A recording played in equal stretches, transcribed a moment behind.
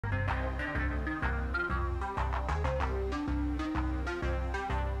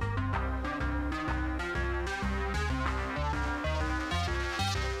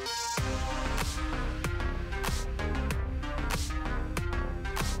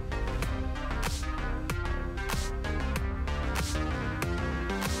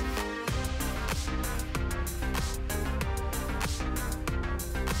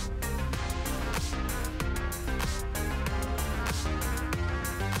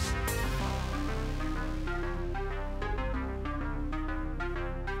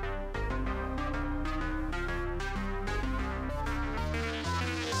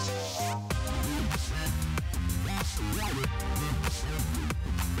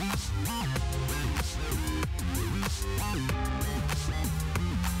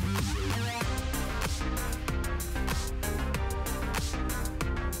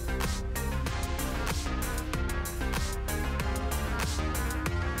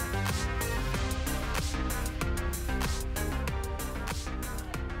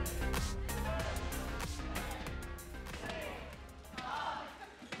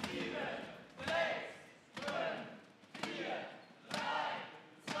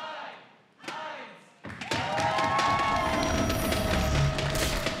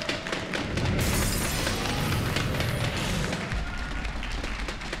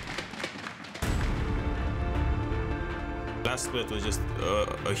last split was just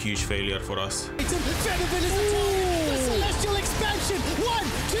a huge failure for us. The Celestial expansion! 1,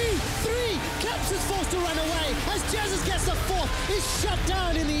 2, 3! Caps is forced to run away as Jesus gets the fourth. Is shut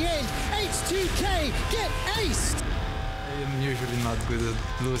down in the end. H2K get aced. I'm usually not good at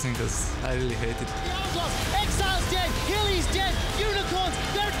losing because I really hate it. The Outlaws, Exile's dead, Hilly's dead, Unicorns,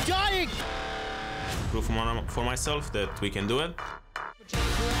 they're dying. Prove for myself that we can do it.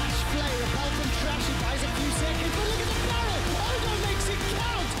 Crash play, apart from Trash, he buys a few seconds, but look at the barrel! Odo makes it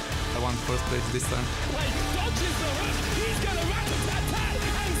count! I want first place this time. Wait, dodges the rush, he's gonna rat-a-tat-tat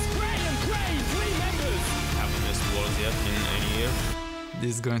and spray and pray 3 members! Haven't missed walls yet in any year.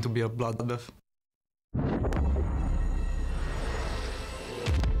 This is going to be a bloodbath.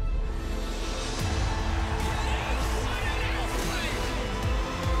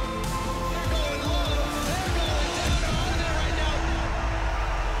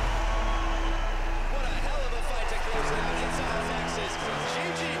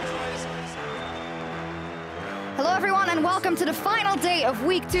 Hello everyone and welcome to the final day of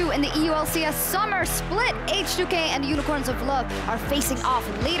week 2 in the EULCS summer split. H2K and Unicorns of Love are facing off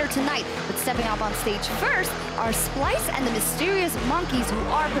later tonight, but stepping up on stage first are Splyce and the Mysterious Monkeys, who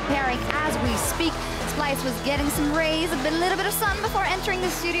are preparing as we speak. Splyce was getting some rays, a little bit of sun before entering the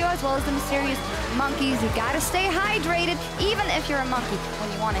studio, as well as the Mysterious Monkeys. You gotta stay hydrated, even if you're a monkey,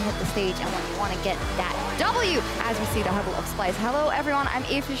 when you want to hit the stage and when you want to get that W, as we see the huddle of Splyce. Hello everyone, I'm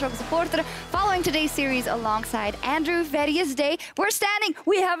EULCS supporter, following today's series alongside Andrew. Various day. We're standing,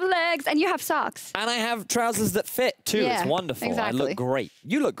 we have legs, and you have socks. And I have trousers that fit too. Yeah, it's wonderful. exactly. I look great.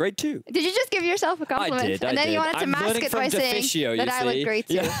 You look great too. Did you just give yourself a compliment? I did. And then you wanted to mask it by saying that I look great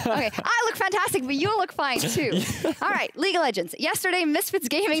too. Yeah. Okay, I look fantastic, but you look fine too. All right, League of Legends. Yesterday, Misfits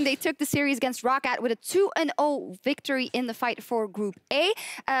Gaming, they took the series against Roccat with a 2-0 victory in the fight for Group A.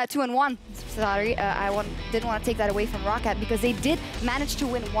 2-1. Sorry, I didn't want to take that away from Roccat because they did manage to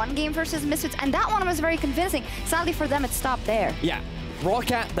win one game versus Misfits, and that one was very convincing. Sadly for them, it stopped there. Yeah.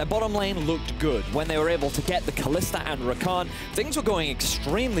 Roccat, their bottom lane looked good. When they were able to get the Kalista and Rakan, things were going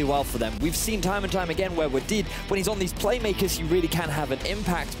extremely well for them. We've seen time and time again where when he's on these playmakers, he really can have an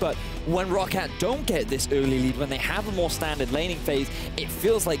impact. But when Roccat don't get this early lead, when they have a more standard laning phase, it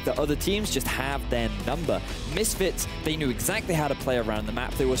feels like the other teams just have their number. Misfits, they knew exactly how to play around the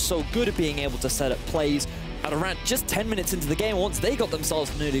map. They were so good at being able to set up plays. At around just 10 minutes into the game, once they got themselves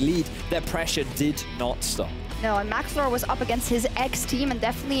an early lead, their pressure did not stop. No, and Maxlor was up against his ex-team, and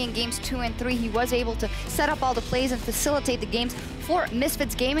definitely in games 2 and 3, he was able to set up all the plays and facilitate the games for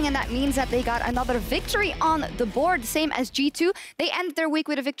Misfits Gaming, and that means that they got another victory on the board, same as G2. They ended their week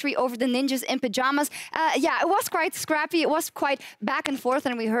with a victory over the Ninjas in Pajamas. Yeah, it was quite scrappy, it was quite back and forth,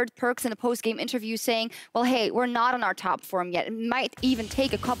 and we heard Perks in a post-game interview saying, well, hey, we're not on our top form yet. It might even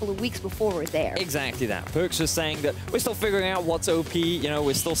take a couple of weeks before we're there. Exactly that. Perks was saying that we're still figuring out what's OP, you know,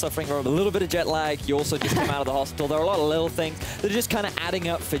 we're still suffering from a little bit of jet lag. You also just came out of the hospital. There are a lot of little things that are just kind of adding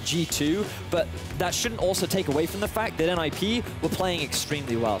up for G2, but that shouldn't also take away from the fact that NIP were playing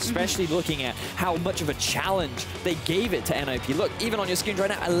extremely well, especially looking at how much of a challenge they gave it to NIP. Look, even on your screen right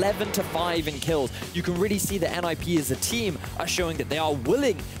now, 11-5 in kills. You can really see that NIP as a team are showing that they are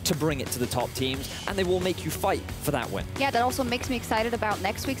willing to bring it to the top teams, and they will make you fight for that win. Yeah, that also makes me excited about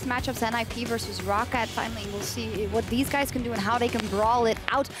next week's matchups, NIP versus Roccat. Finally, we'll see what these guys can do and how they can brawl it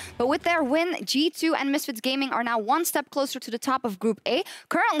out. But with their win, G2 and Misfits Gaming are now one step closer to the top of Group A.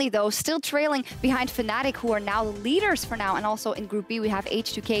 Currently, though, still trailing behind Fnatic, who are now the leaders for now. And also in Group B, we have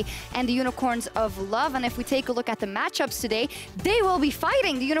H2K and the Unicorns of Love. And if we take a look at the matchups today, they will be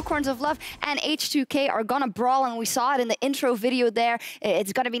fighting. The Unicorns of Love and H2K are gonna brawl, and we saw it in the intro video there.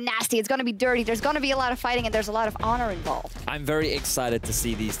 It's gonna be nasty, it's gonna be dirty, there's gonna be a lot of fighting, and there's a lot of honor involved. I'm very excited to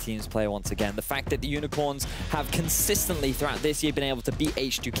see these teams play once again. The fact that the Unicorns have consistently throughout this year been able to beat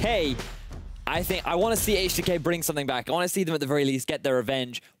H2K, I want to see H2K bring something back. I want to see them at the very least get their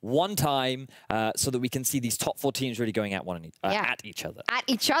revenge one time, so that we can see these top 4 teams really going at at each other. At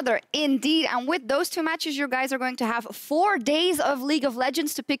each other, indeed. And with those 2 matches, you guys are going to have 4 days of League of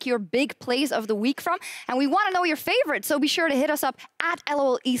Legends to pick your big plays of the week from. And we want to know your favorites, so be sure to hit us up at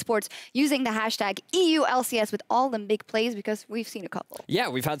LOL Esports using the hashtag EULCS with all them big plays, because we've seen a couple. Yeah,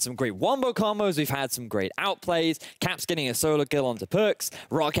 we've had some great wombo combos, we've had some great outplays, Caps getting a solo kill onto Perks,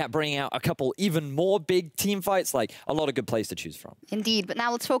 Roccat bringing out a couple even more big team fights, like a lot of good plays to choose from. Indeed, but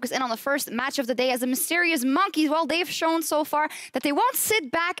now let's focus in on the first match of the day, as the Mysterious Monkeys, well, they've shown so far that they won't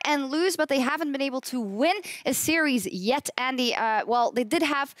sit back and lose, but they haven't been able to win a series yet, Andy. Well, they did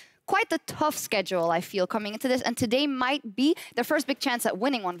have quite the tough schedule, I feel, coming into this. And today might be their first big chance at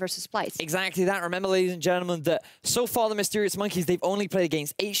winning one versus Splyce. Exactly that. Remember, ladies and gentlemen, that so far the Mysterious Monkeys, they've only played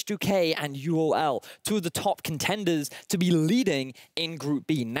against H2K and EULCS, two of the top contenders to be leading in Group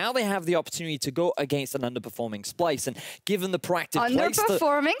B. Now they have the opportunity to go against an underperforming Splyce. And given the proactive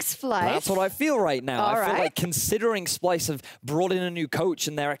Underperforming Splyce? That's what I feel right now. All I feel right. like considering Splyce have brought in a new coach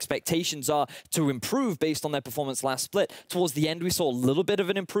and their expectations are to improve based on their performance last split. Towards the end, we saw a little bit of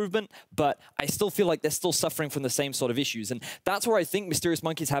an improvement, but I still feel like they're still suffering from the same sort of issues. And that's where I think Mysterious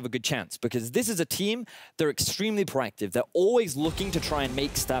Monkeys have a good chance, because this is a team, they're extremely proactive. They're always looking to try and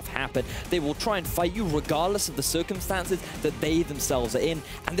make stuff happen. They will try and fight you regardless of the circumstances that they themselves are in.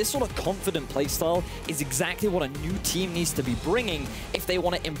 And this sort of confident playstyle is exactly what a new team needs to be bringing if they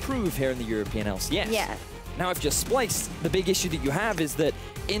want to improve here in the European LCS. Yeah. Now, if you're Splyce, the big issue that you have is that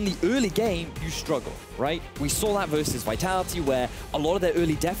in the early game, you struggle, right? We saw that versus Vitality, where a lot of their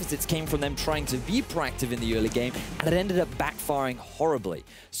early deficits came from them trying to be proactive in the early game, and it ended up backfiring horribly.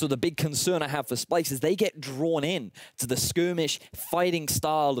 So the big concern I have for Splyce is they get drawn in to the skirmish fighting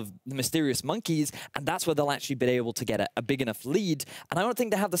style of the Mysterious Monkeys, and that's where they'll actually be able to get a big enough lead. And I don't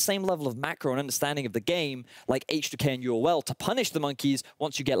think they have the same level of macro and understanding of the game like H2K and EULCS to punish the Monkeys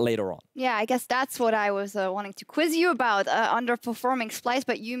once you get later on. Yeah, I guess that's what I was wanting to quiz you about, underperforming Splyce,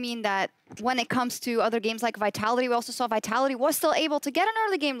 but you mean that when it comes to other games like Vitality, we also saw Vitality was still able to get an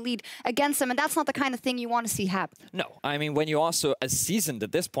early game lead against them, and that's not the kind of thing you want to see happen. No, I mean, when you're also as seasoned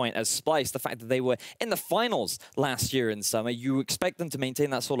at this point as Splyce, the fact that they were in the finals last year in summer, you expect them to maintain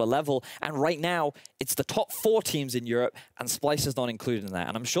that sort of level, and right now, it's the top 4 teams in Europe, and Splyce is not included in that,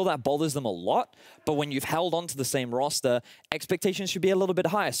 and I'm sure that bothers them a lot, but when you've held on to the same roster, expectations should be a little bit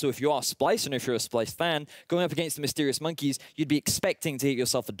higher. So if you are Splyce, and if you're a Splyce fan, going up against the Mysterious Monkeys, you'd be expecting to get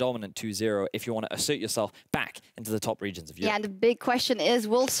yourself a dominant 2-0 if you want to assert yourself back into the top regions of Europe. Yeah, and the big question is,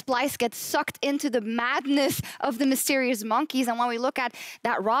 will Splyce get sucked into the madness of the Mysterious Monkeys? And when we look at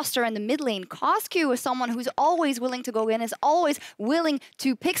that roster in the mid lane, Cosq is someone who's always willing to go in, is always willing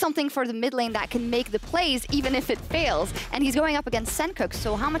to pick something for the mid lane that can make the plays, even if it fails. And he's going up against Sencook,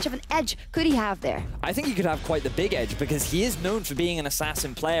 so how much of an edge could he have there? I think he could have quite the big edge, because he is known for being an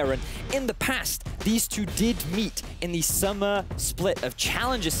assassin player, and in the past, these two did meet in the summer split of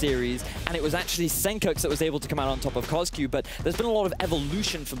Challenger Series, and it was actually Sencook that was able to come out on top of Cosq, but there's been a lot of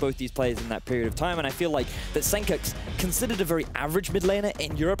evolution for both these players in that period of time, and I feel like that Sencook's considered a very average mid laner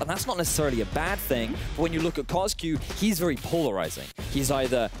in Europe, and that's not necessarily a bad thing, but when you look at Cosq, he's very polarizing. He's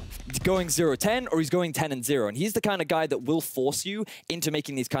either going 0-10 or he's going 10-0, and he's the kind of guy that will force you into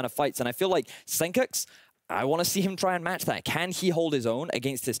making these kind of fights, and I feel like Sencook's, I want to see him try and match that. Can he hold his own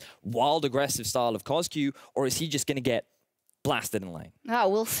against this wild, aggressive style of Cosq, or is he just going to get blasted in lane? Oh,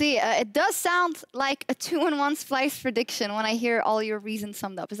 we'll see. It does sound like a 2-1 Splyce prediction when I hear all your reasons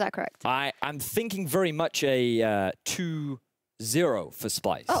summed up. Is that correct? I'm thinking very much a 2-0 for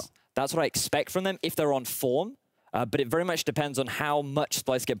Splyce. Oh. That's what I expect from them if they're on form. But it very much depends on how much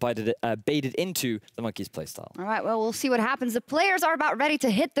Splyce get baited into the Monkeys playstyle. All right, well, we'll see what happens. The players are about ready to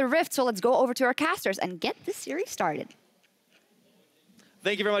hit the rift, so let's go over to our casters and get this series started.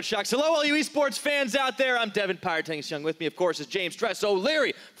 Thank you very much, Shox. Hello, all you esports fans out there. I'm Devin Pyrotangus Young. With me, of course, is James Stress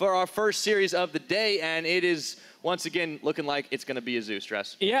O'Leary for our first series of the day, and it is once again looking like it's going to be a zoo,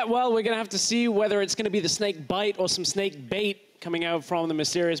 Stress. Yeah, well, we're going to have to see whether it's going to be the snake bite or some snake bait coming out from the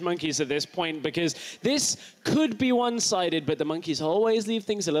Mysterious Monkeys at this point, because this could be one-sided, but the Monkeys always leave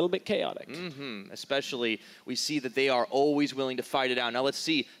things a little bit chaotic. Especially, we see that they are always willing to fight it out. Now let's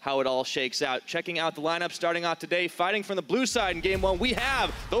see how it all shakes out. Checking out the lineup starting off today, fighting from the blue side in game 1, we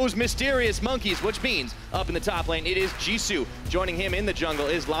have those Mysterious Monkeys, which means up in the top lane, it is Jisoo. Joining him in the jungle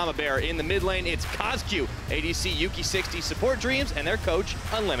is Llama Bear. In the mid lane, it's Cosq, ADC Yuki 60, Support Dreams, and their coach,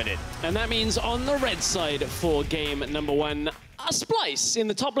 Unlimited. And that means on the red side for game number 1, Splyce. In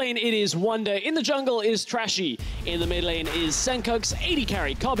the top lane, it is Wonder. In the jungle is Trashy. In the mid lane is Sencook's AD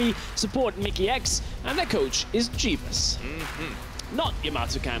carry Cobby, support Mickey X, and their coach is Jeeves. Not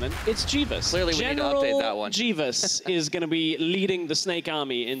Yamato Cannon, it's Jeeves. Clearly, we need to update that one. Jeeves is going to be leading the Snake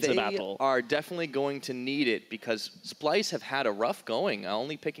Army into battle. They are definitely going to need it, because Splyce have had a rough going,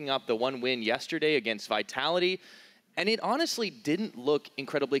 only picking up the 1 win yesterday against Vitality. And it honestly didn't look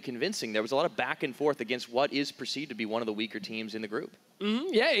incredibly convincing. There was a lot of back and forth against what is perceived to be one of the weaker teams in the group.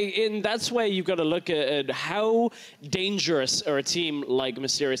 Yeah, and that's where you've got to look at how dangerous are a team like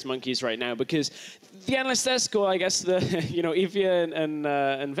Mysterious Monkeys right now, because the analyst desk, or I guess the Evia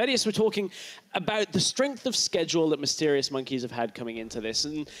and Vedius were talking about the strength of schedule that Mysterious Monkeys have had coming into this.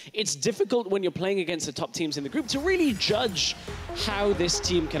 And it's difficult when you're playing against the top teams in the group to really judge how this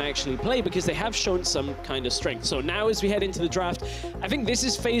team can actually play, because they have shown some kind of strength. So now as we head into the draft, I think this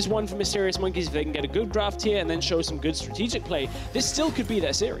is phase one for Mysterious Monkeys. If they can get a good draft here and then show some good strategic play, this still could be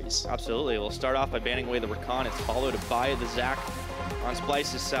their series. Absolutely. We'll start off by banning away the Rakan. It's followed by the Zac on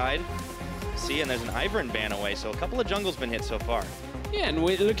Splyce's side. See, and there's an Ivern ban away, so a couple of jungles been hit so far. Yeah, and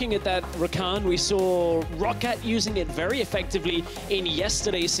we're looking at that Rakan. We saw Roccat using it very effectively in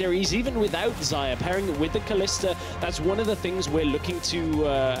yesterday's series, even without Xayah, pairing it with the Kalista. That's one of the things we're looking to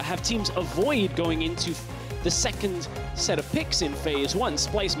have teams avoid going into the second set of picks in phase one.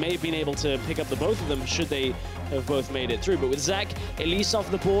 Splyce may have been able to pick up the both of them should they have both made it through. But with Zac, Elise off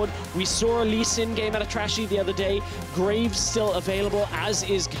the board. We saw Elise in game out of Trashy the other day. Graves still available, as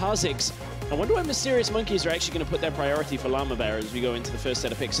is Kha'Zix. I wonder when Mysterious Monkeys are actually going to put their priority for Llama Bear as we go into the first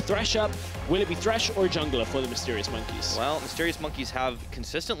set of picks. Thresh up. Will it be Thresh or Jungler for the Mysterious Monkeys? Well, Mysterious Monkeys have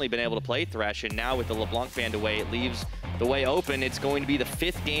consistently been able to play Thresh, and now with the LeBlanc banned away, it leaves the way open. It's going to be the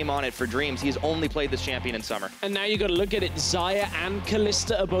 5th game on it for Dreams. He has only played this champion in summer. And now you got to look at it. Xayah and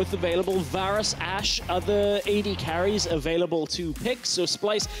Kalista are both available. Varus, Ashe, other AD carries available to pick. So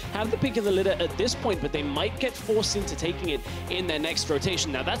Splyce have the pick of the litter at this point, but they might get forced into taking it in their next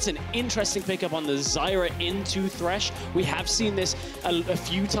rotation. Now that's an interesting pickup on the Zyra into Thresh. We have seen this a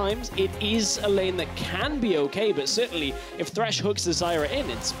few times. It is a lane that can be okay, but certainly if Thresh hooks the Zyra in,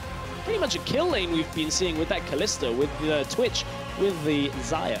 it's pretty much a kill lane we've been seeing with that Kalista, with the Twitch, with the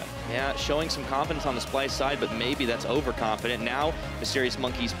Xayah. Yeah, showing some confidence on the Splyce side, but maybe that's overconfident. Now, Mysterious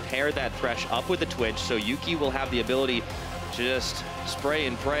Monkeys pair that Thresh up with the Twitch, so Yuki will have the ability to just spray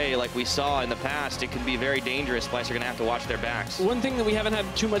and pray like we saw in the past. It can be very dangerous. Splyce are going to have to watch their backs. One thing that we haven't had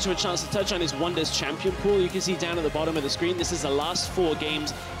too much of a chance to touch on is Wunder's champion pool. You can see down at the bottom of the screen, this is the last 4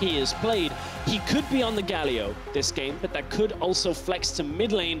 games he has played. He could be on the Galio this game, but that could also flex to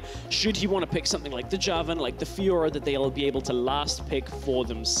mid lane should he want to pick something like the Jarvan, like the Fiora, that they'll be able to last pick for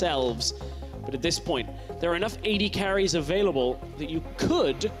themselves. But at this point, there are enough AD carries available that you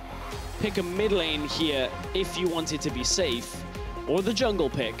could pick a mid lane here if you wanted to be safe, or the jungle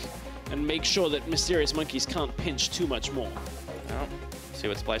pick, and make sure that Mysterious Monkeys can't pinch too much more. Well, see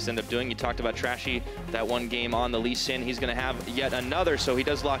what Splyce end up doing. You talked about Trashy, that one game on the Lee Sin. He's going to have yet another, so he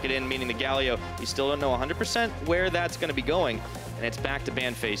does lock it in, meaning the Galio. You still don't know 100% where that's going to be going, and it's back to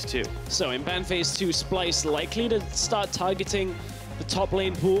ban phase 2. So in ban phase 2, Splyce likely to start targeting the top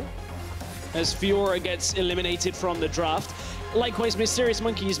lane pool as Fiora gets eliminated from the draft. Likewise, Mysterious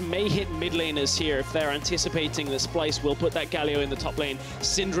Monkeys may hit mid laners here if they're anticipating that Splyce will put that Galio in the top lane.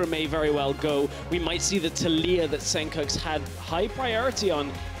 Syndra may very well go. We might see the Talia that Senkux had high priority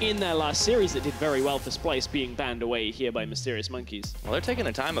on in their last series that did very well for Splyce being banned away here by Mysterious Monkeys. Well, they're taking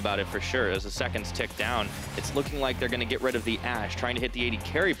their time about it for sure as the seconds tick down. It's looking like they're going to get rid of the Ashe, trying to hit the AD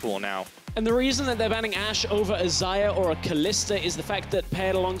carry pool now. And the reason that they're banning Ashe over a Xayah or a Kalista is the fact that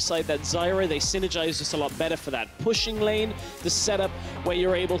paired alongside that Zyra, they synergize just a lot better for that pushing lane, the setup where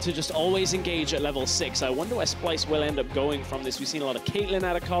you're able to just always engage at level 6. I wonder where Splyce will end up going from this. We've seen a lot of Caitlyn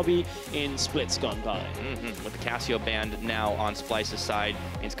out of Kobe in splits gone by. With the Cassio band now on Splyce's side,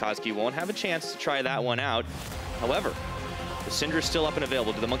 means Kozki won't have a chance to try that one out. However, the Syndra's still up and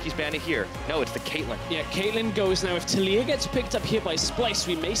available. Do the Monkeys ban it here? No, it's the Caitlyn. Yeah, Caitlyn goes now. If Talia gets picked up here by Splyce,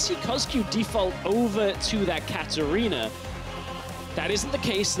 we may see Kozki default over to that Katarina. That isn't the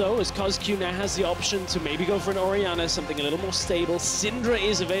case, though, as Kozki now has the option to maybe go for an Orianna, something a little more stable. Syndra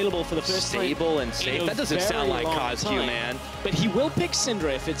is available for the first time. Stable and safe. That doesn't sound like Kozki, man. But he will pick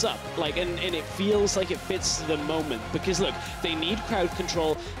Syndra if it's up. And it feels like it fits the moment. Because, look, they need crowd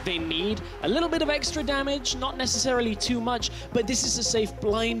control. They need a little bit of extra damage, not necessarily too much. But this is a safe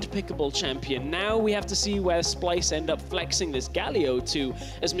blind pickable champion. Now we have to see where Splyce end up flexing this Galio to.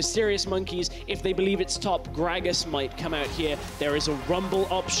 As Mysterious Monkeys, if they believe it's top, Gragas might come out here. There is a Rumble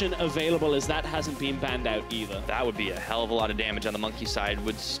option available, as that hasn't been banned out either. That would be a hell of a lot of damage on the Monkey side.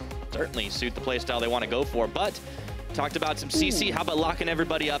 Would certainly suit the playstyle they want to go for. But talked about some CC. How about locking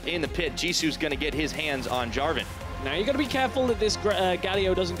everybody up in the pit? Jisoo's going to get his hands on Jarvan. Now you got to be careful that this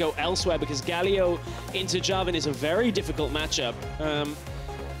Galio doesn't go elsewhere, because Galio into Jarvan is a very difficult matchup.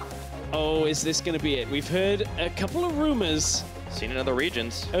 Oh, is this going to be it? We've heard a couple of rumors. Seen in other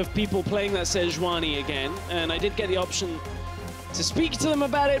regions. Of people playing that Sejuani again, and I did get the option to speak to them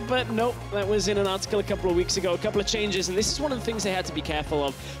about it, but nope, that was in an article a couple of weeks ago, a couple of changes, and this is one of the things they had to be careful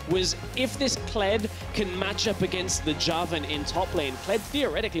of, was if this Kled can match up against the Jarvan in top lane, Kled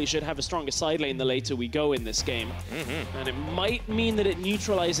theoretically should have a stronger side lane the later we go in this game. And it might mean that it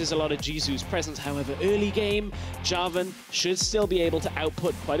neutralizes a lot of Jisoo's presence. However, early game, Jarvan should still be able to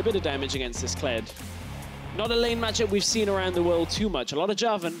output quite a bit of damage against this Kled. Not a lane matchup we've seen around the world too much. A lot of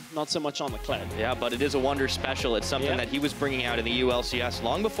Jarvan, not so much on the Kled. Yeah, but it is a Wonder special. It's something that he was bringing out in the EULCS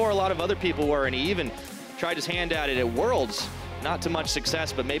long before a lot of other people were, and he even tried his hand at it at Worlds. Not to much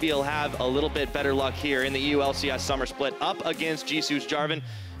success, but maybe he'll have a little bit better luck here in the EULCS Summer Split up against Jisoo's Jarvan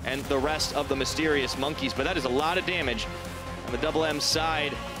and the rest of the Mysterious Monkeys. But that is a lot of damage on the Double M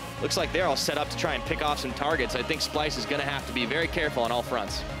side. Looks like they're all set up to try and pick off some targets. I think Splyce is going to have to be very careful on all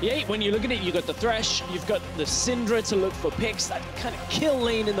fronts. Yeah, when you look at it, you've got the Thresh, you've got the Syndra to look for picks. That kind of kill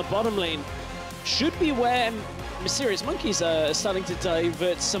lane in the bottom lane should be where Mysterious Monkeys are starting to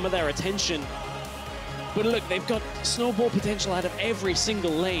divert some of their attention. But look, they've got snowball potential out of every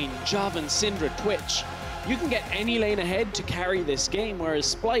single lane. Jarvan, Syndra, Twitch. You can get any lane ahead to carry this game,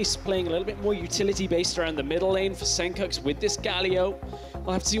 whereas Splyce playing a little bit more utility-based around the middle lane for Senkux with this Galio.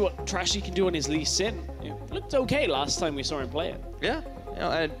 We'll have to see what Trashy can do on his Lee Sin. It looked okay last time we saw him play it. Yeah, you know,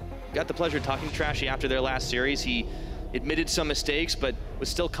 I got the pleasure of talking to Trashy after their last series. He admitted some mistakes, but was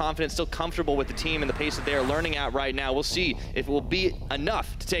still confident, still comfortable with the team and the pace that they are learning at right now. We'll see if it will be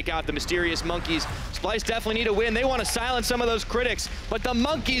enough to take out the Mysterious Monkeys. Splyce definitely need a win. They want to silence some of those critics, but the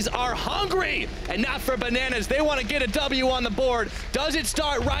Monkeys are hungry and not for bananas. They want to get a W on the board. Does it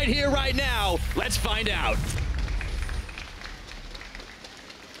start right here, right now? Let's find out.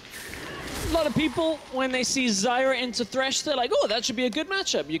 A lot of people, when they see Zyra into Thresh, they're like, oh, that should be a good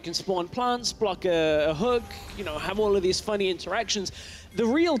matchup. You can spawn plants, block a hook, you know, have all of these funny interactions. The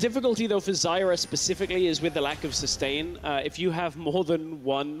real difficulty, though, for Zyra specifically is with the lack of sustain. If you have more than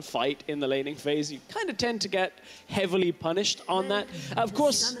one fight in the laning phase, you kind of tend to get heavily punished on that. Of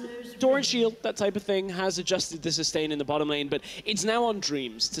course, Torrent Shield, that type of thing, has adjusted the sustain in the bottom lane, but it's now on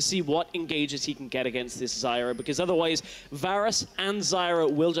Dreams to see what engages he can get against this Zyra, because otherwise, Varus and Zyra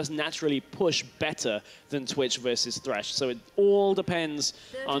will just naturally push better than Twitch versus Thresh. So it all depends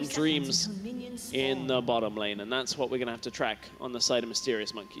on Dreams in the bottom lane, and that's what we're going to have to track on the side of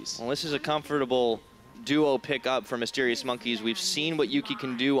Mysterious Monkeys. Well, this is a comfortable duo pickup for Mysterious Monkeys. We've seen what Yuki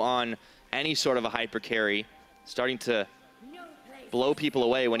can do on any sort of a hyper carry, starting to blow people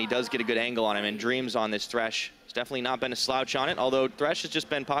away when he does get a good angle on him, and Dreams on this Thresh has definitely not been a slouch on it, although Thresh has just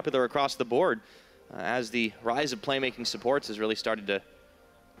been popular across the board as the rise of playmaking supports has really started to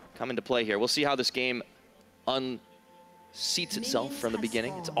come into play here. We'll see how this game unseats itself from the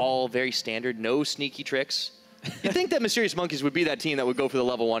beginning. It's all very standard, no sneaky tricks. You'd think that Mysterious Monkeys would be that team that would go for the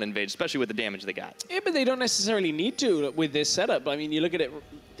level 1 invade, especially with the damage they got. Yeah, but they don't necessarily need to with this setup. I mean, you look at it,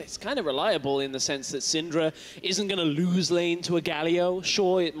 it's kind of reliable in the sense that Syndra isn't going to lose lane to a Galio.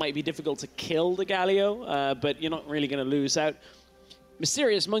 Sure, it might be difficult to kill the Galio, but you're not really going to lose out.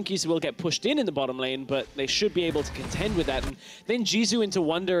 Mysterious Monkeys will get pushed in the bottom lane, but they should be able to contend with that. And then Jisoo into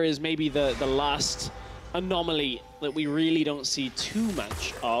Wonder is maybe the last anomaly that we really don't see too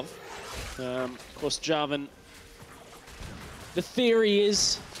much of. Of course, Jarvan. The theory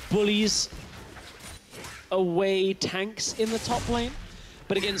is bullies away tanks in the top lane,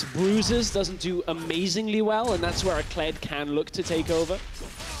 but against bruisers doesn't do amazingly well, and that's where a Kled can look to take over.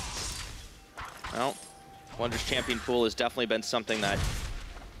 Well, Wonder's champion pool has definitely been something that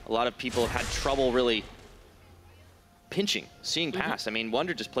a lot of people have had trouble really pinching, seeing past. I mean,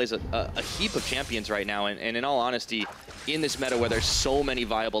 Wonder just plays a heap of champions right now, and in all honesty, in this meta where there's so many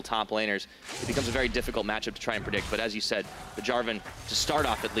viable top laners, it becomes a very difficult matchup to try and predict. But as you said, the Jarvan, to start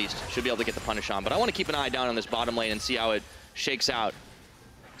off at least, should be able to get the punish on. But I want to keep an eye down on this bottom lane and see how it shakes out,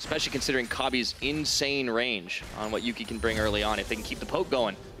 especially considering Kabi's insane range on what Yuki can bring early on. If they can keep the poke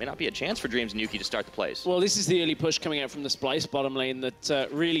going, may not be a chance for Dreams and Yuki to start the plays. Well, this is the early push coming out from the Splyce bottom lane that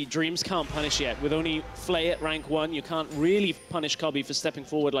really Dreams can't punish yet. With only Flay at rank 1, you can't really punish Kabi for stepping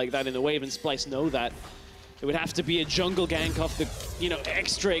forward like that in the wave, and Splyce know that. It would have to be a jungle gank off the, you know,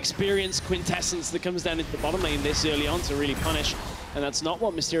 extra experience quintessence that comes down into the bottom lane this early on to really punish. And that's not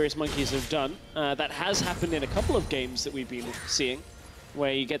what Mysterious Monkeys have done. That has happened in a couple of games that we've been seeing,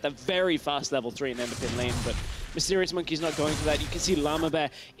 where you get that very fast level 3 and end up in lane, but Mysterious Monkey's not going for that. You can see Llama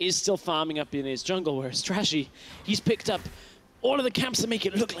Bear is still farming up in his jungle, whereas Trashy, he's picked up all of the camps that make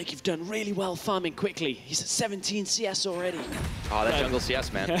it look like you've done really well farming quickly. He's at 17 CS already. Oh, that jungle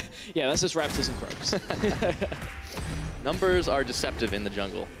CS, man. Yeah, that's just Raptors and Croaks. Numbers are deceptive in the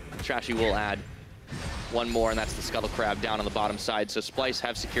jungle. Trashy will add one more, and that's the Scuttle Crab down on the bottom side. So Splyce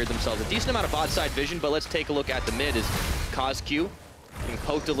have secured themselves a decent amount of bot side vision, but let's take a look at the mid as KazQ getting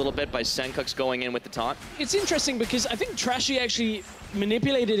poked a little bit by Senkux going in with the taunt. It's interesting because I think Trashy actually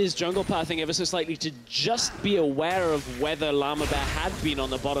manipulated his jungle pathing ever so slightly to just be aware of whether Llama Bear had been on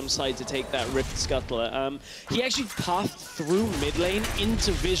the bottom side to take that Rift Scuttler. He actually pathed through mid lane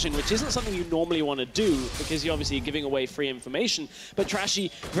into vision, which isn't something you normally want to do because you're obviously giving away free information. But Trashy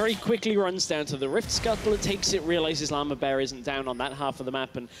very quickly runs down to the Rift Scuttler, takes it, realizes Llama Bear isn't down on that half of the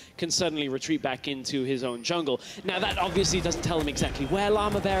map and can suddenly retreat back into his own jungle. Now that obviously doesn't tell him exactly where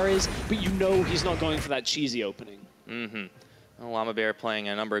Llama Bear is, but you know he's not going for that cheesy opening. Well, Llama Bear playing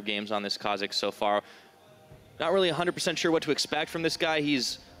a number of games on this Kha'Zix so far. Not really 100% sure what to expect from this guy.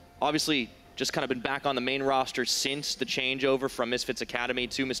 He's obviously just kind of been back on the main roster since the changeover from Misfits Academy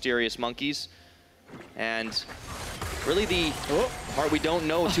to Mysterious Monkeys. And really the part we don't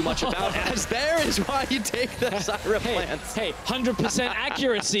know too much about, as there is why you take the Zyra plants. Hey, 100%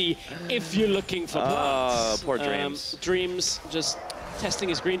 accuracy if you're looking for plants. Oh, poor Dreams. Dreams just testing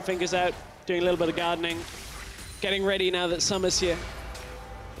his green fingers out, doing a little bit of gardening, getting ready now that summer's here.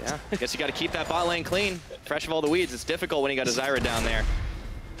 Yeah, I guess you got to keep that bot lane clean, fresh of all the weeds. It's difficult when you got a Zyra down there.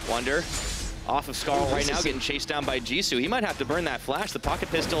 Wonder off of Skarl right now, getting chased down by Jisoo. He might have to burn that flash. The pocket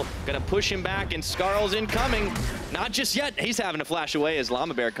pistol gonna push him back, and Skarl's incoming. Not just yet. He's having to flash away as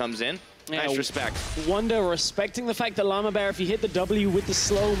Llama Bear comes in. Yeah, nice respect. Wonder respecting the fact that Llama Bear, if he hit the W with the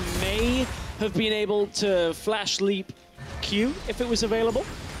slow, may have been able to flash leap Q if it was available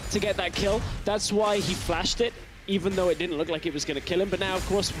to get that kill. That's why he flashed it, even though it didn't look like it was going to kill him. But now, of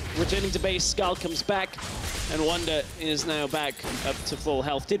course, returning to base, Skarl comes back, and Wonder is now back up to full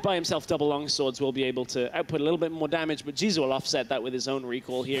health. Did buy himself double longswords, will be able to output a little bit more damage, but Jisoo will offset that with his own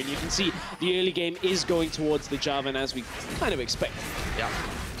recall here. And you can see the early game is going towards the Jarvan, as we kind of expect. Yeah,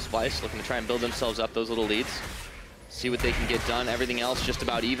 Splyce looking to try and build themselves up those little leads. See what they can get done. Everything else just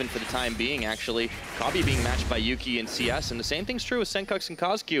about even for the time being, actually. Kabi being matched by Yuki and CS, and the same thing's true with Senkux and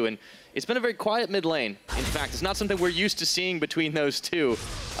KazQ, and it's been a very quiet mid lane. In fact, it's not something we're used to seeing between those two,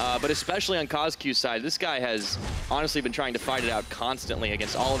 but especially on KazQ's side, this guy has honestly been trying to fight it out constantly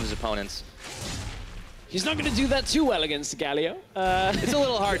against all of his opponents. He's not going to do that too well against Galio. It's a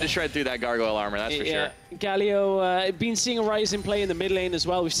little hard to shred through that gargoyle armor, that's for sure. Galio, been seeing a rise in play in the mid lane as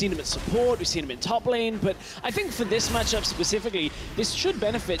well. We've seen him at support, we've seen him in top lane, but I think for this matchup specifically, this should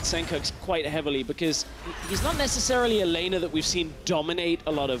benefit Senkux quite heavily because he's not necessarily a laner that we've seen dominate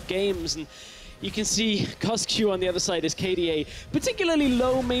a lot of games. And you can see KazQ on the other side is KDA particularly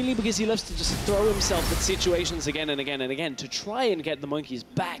low, mainly because he loves to just throw himself at situations again and again and again to try and get the monkeys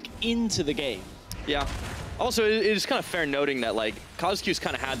back into the game. Yeah. Also, it is kind of fair noting that, like, KazQ's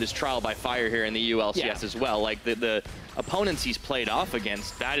kind of had this trial by fire here in the EULCS as well. Like, the opponents he's played off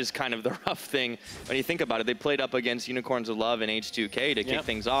against, that is kind of the rough thing when you think about it. They played up against Unicorns of Love and H2K to kick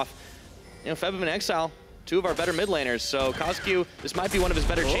things off. You know, Feb in Exile, two of our better mid laners. So KazQ, this might be one of his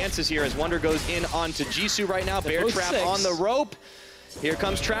better chances here as Wonder goes in onto Jisoo right now. Bear trap on the rope. Here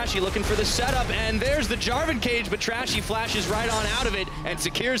comes Trashy looking for the setup, and there's the Jarvan cage, but Trashy flashes right on out of it and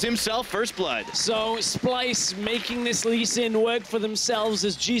secures himself first blood. So Splyce making this Lee Sin work for themselves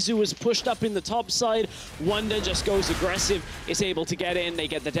as Jisoo was pushed up in the top side. Wonder just goes aggressive, is able to get in, they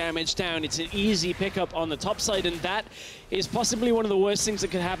get the damage down. It's an easy pickup on the top side, and that is possibly one of the worst things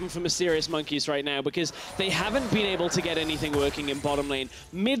that could happen for Mysterious Monkeys right now because they haven't been able to get anything working in bottom lane.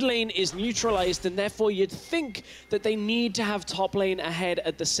 Mid lane is neutralized, and therefore you'd think that they need to have top lane ahead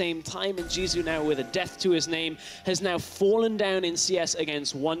at the same time, and Jisoo now with a death to his name has now fallen down in CS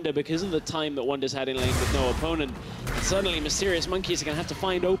against Wonder because of the time that Wonder's had in lane with no opponent. And suddenly Mysterious Monkeys are going to have to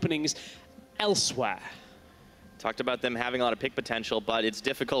find openings elsewhere. Talked about them having a lot of pick potential, but it's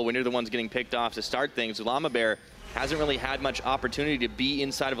difficult when you're the ones getting picked off to start things. Llama Bear hasn't really had much opportunity to be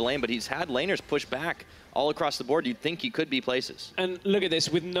inside of a lane, but he's had laners push back all across the board. You'd think he could be places. And look at this,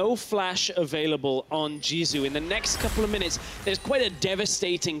 with no flash available on Jisoo, in the next couple of minutes, there's quite a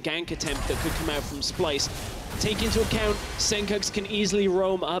devastating gank attempt that could come out from Splyce. Take into account, Senkux can easily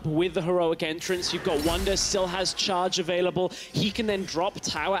roam up with the heroic entrance. You've got Wonder, still has charge available. He can then drop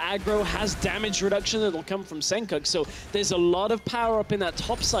tower aggro, has damage reduction that'll come from Senkux. So there's a lot of power up in that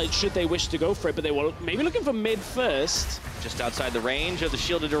top side should they wish to go for it, but they were maybe looking for mid first. Just outside the range of the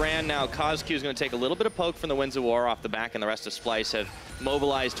Shield of Duran now, KazQ is going to take a little bit of poke from the Winds of War off the back, and the rest of Splyce have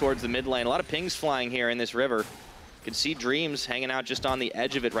mobilized towards the mid lane. A lot of pings flying here in this river. You can see Dreams hanging out just on the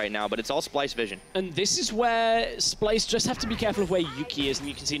edge of it right now, but it's all Splyce vision. And this is where Splyce just have to be careful of where Yuki is, and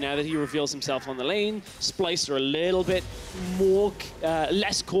you can see now that he reveals himself on the lane, Splyce are a little bit more,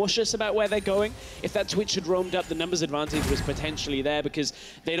 less cautious about where they're going. If that Twitch had roamed up, the numbers advantage was potentially there because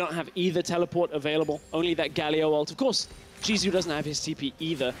they don't have either teleport available, only that Galio ult. Of course, Jisoo doesn't have his TP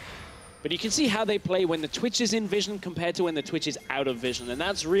either. But you can see how they play when the Twitch is in vision compared to when the Twitch is out of vision. And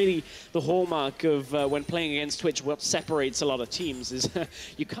that's really the hallmark of when playing against Twitch. What separates a lot of teams is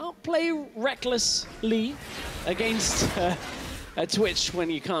you can't play recklessly against a Twitch when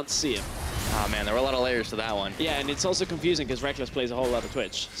you can't see him. Oh man, there were a lot of layers to that one. Yeah, and it's also confusing because Reckless plays a whole lot of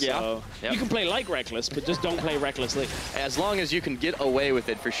Twitch. So you can play like Reckless, but just don't play recklessly. As long as you can get away with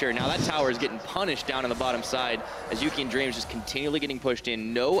it, for sure. Now that tower is getting punished down on the bottom side as Yuki and Dreams just continually getting pushed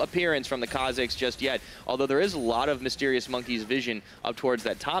in. No appearance from the Kazakhs just yet, although there is a lot of Mysterious Monkey's vision up towards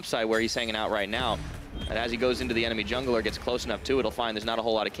that top side where he's hanging out right now. And as he goes into the enemy jungle or gets close enough to it, he'll find there's not a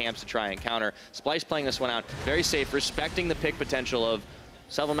whole lot of camps to try and counter. Splyce playing this one out very safe, respecting the pick potential of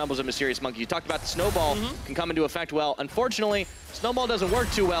several members of Mysterious Monkey. You talked about the snowball can come into effect. Well, unfortunately, snowball doesn't work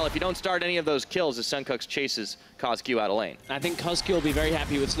too well if you don't start any of those kills as Senkux chases KozQ out of lane. I think KozQ will be very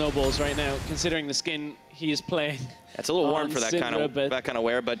happy with snowballs right now, considering the skin he is playing. It's a little warm for that kind of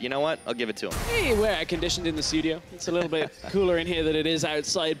wear, but you know what? I'll give it to him. Hey, we're air conditioned in the studio. It's a little bit cooler in here than it is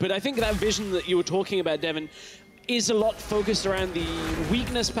outside. But I think that vision that you were talking about, Devin, is a lot focused around the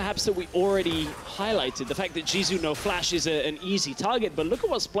weakness perhaps that we already highlighted. The fact that Jisoo no flash is an easy target, but look at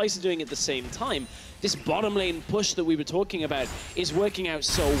what Splyce is doing at the same time. This bottom lane push that we were talking about is working out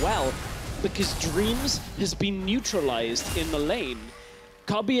so well because Dreams has been neutralized in the lane.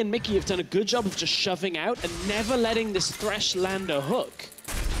 Cobby and Mickey have done a good job of just shoving out and never letting this Thresh land a hook.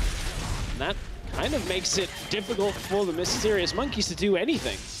 And that kind of makes it difficult for the Mysterious Monkeys to do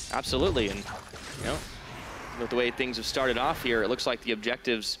anything. Absolutely, and you know, with the way things have started off here, it looks like the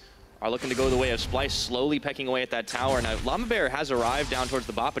objectives are looking to go the way of Splyce, slowly pecking away at that tower. Now, Llama Bear has arrived down towards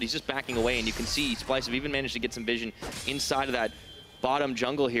the bot, but he's just backing away, and you can see Splyce have even managed to get some vision inside of that bottom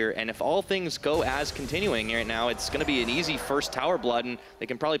jungle here. And if all things go as continuing right now, it's going to be an easy first tower blood, and they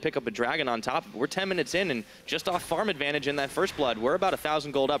can probably pick up a dragon on top. We're 10 minutes in, and just off farm advantage in that first blood, we're about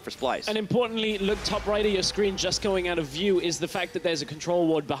 1,000 gold up for Splyce. And importantly, look top right of your screen, just going out of view, is the fact that there's a control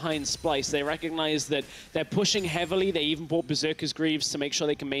ward behind Splyce. They recognize that they're pushing heavily. They even bought Berserker's Greaves to make sure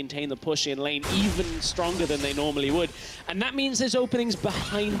they can maintain the push in lane even stronger than they normally would. And that means there's openings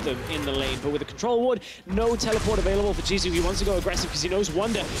behind them in the lane. But with a control ward, no teleport available for Jisoo. He wants to go aggressive because he knows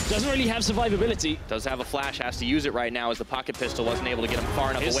Wonder doesn't really have survivability. Does have a flash, has to use it right now as the pocket pistol wasn't able to get him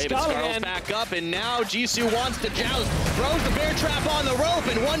far enough away, but Scarl's back up, and now Jisoo wants to joust, throws the bear trap on the rope,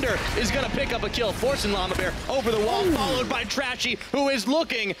 and Wonder is going to pick up a kill, forcing Llama Bear over the wall, followed by Trashy, who is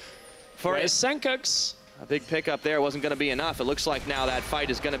looking for his Senkux. A big pickup there wasn't going to be enough. It looks like now that fight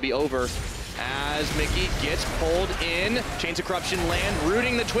is going to be over as Mickey gets pulled in. Chains of Corruption land,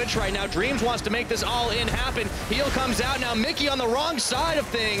 rooting the Twitch right now. Dreams wants to make this all-in happen. Heel comes out now. Mickey on the wrong side of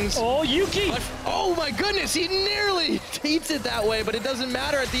things. Oh, Yuki! But, oh my goodness, he nearly eats it that way, but it doesn't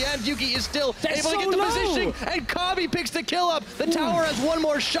matter. At the end, Yuki is still able to get the positioning, and Cobby picks the kill up. The tower has one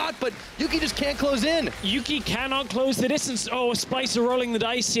more shot, but Yuki just can't close in. Yuki cannot close the distance. Oh, Splyce are rolling the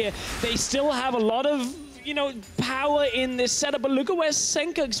dice here. They still have a lot of, you know, power in this setup, but look at where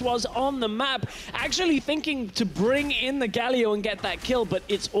Senkux was on the map, actually thinking to bring in the Galio and get that kill, but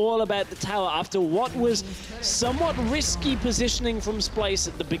it's all about the tower after what was somewhat risky positioning from Splyce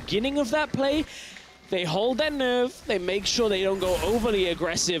at the beginning of that play. They hold their nerve, they make sure they don't go overly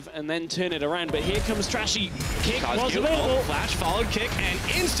aggressive and then turn it around, but here comes Trashy. Kick was available. Flash followed kick, and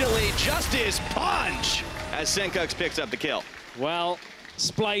instantly Justice punch as Senkux picks up the kill. Well,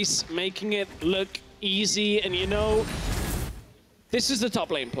 Splyce making it look easy, and you know, this is the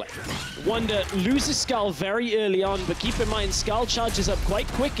top lane play. Wonder loses Skull very early on, but keep in mind, Skull charges up quite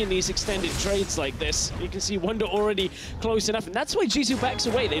quick in these extended trades like this. You can see Wonder already close enough, and that's why Jisoo backs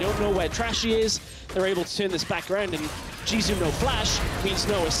away. They don't know where Trashy is. They're able to turn this back around, and Jisoo no flash means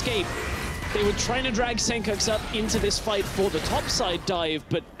no escape. They were trying to drag Senkux up into this fight for the topside dive,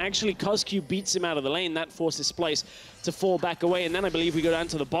 but actually KozQ beats him out of the lane. That forces Splyce to fall back away, and then I believe we go down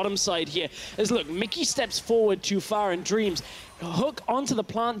to the bottom side here. As look, Mickey steps forward too far and Dreams. Hook onto the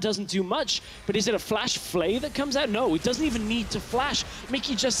plant doesn't do much, but is it a flash flay that comes out? No, it doesn't even need to flash.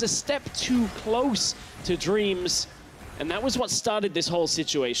 Mickey just a step too close to Dreams. And that was what started this whole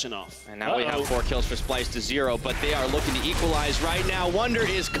situation off. And now we have 4 kills for Splyce to 0, but they are looking to equalize right now. Wonder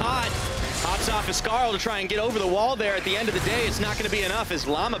is caught. Hops off of Scarl to try and get over the wall there. At the end of the day, it's not going to be enough as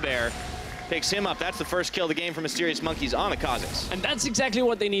Llama Bear picks him up. That's the first kill of the game for Mysterious Monkeys on the Kazakhs. And that's exactly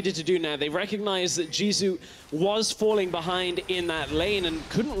what they needed to do now. They recognized that Jisoo was falling behind in that lane and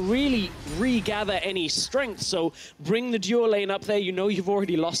couldn't really regather any strength. So bring the duo lane up there. You know you've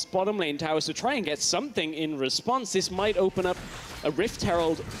already lost bottom lane tower, so try and get something in response. This might open up a Rift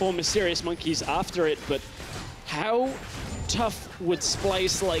Herald for Mysterious Monkeys after it, but how tough would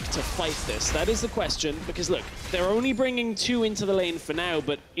Splyce like to fight this? That is the question, because look, they're only bringing 2 into the lane for now,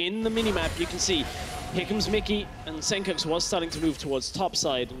 but in the minimap you can see here comes Mickey, and Senkux was starting to move towards top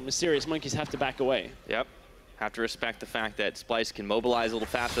side, and Mysterious Monkeys have to back away. Yep. Have to respect the fact that Splyce can mobilize a little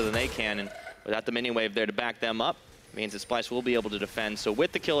faster than they can, and without the mini wave there to back them up, means that Splyce will be able to defend. So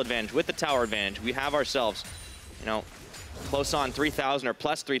with the kill advantage, with the tower advantage, we have ourselves, you know, close on 3,000 or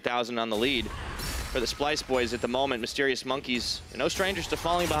plus 3,000 on the lead for the Splyce boys at the moment. Mysterious Monkeys, no strangers to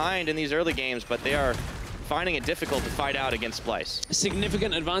falling behind in these early games, but they are finding it difficult to fight out against Splyce.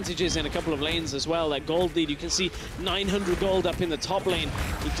 Significant advantages in a couple of lanes as well. That gold lead, you can see 900 gold up in the top lane.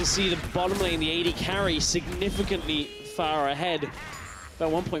 You can see the bottom lane, the 80 carry, significantly far ahead.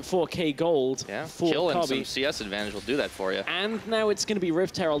 About 1.4k gold. Yeah, for kill and Cobby. some CS advantage will do that for you. And now it's going to be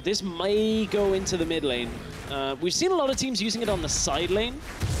Rift Herald. This may go into the mid lane. We've seen a lot of teams using it on the side lane,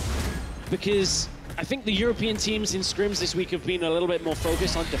 because I think the European teams in scrims this week have been a little bit more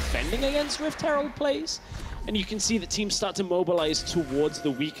focused on defending against Rift Herald plays. And you can see that teams start to mobilize towards the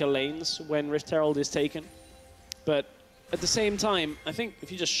weaker lanes when Rift Herald is taken. But at the same time, I think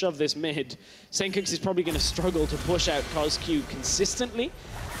if you just shove this mid, Senkux is probably going to struggle to push out CosQ consistently.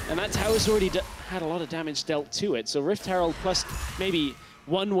 And that tower's already had a lot of damage dealt to it. So Rift Herald plus maybe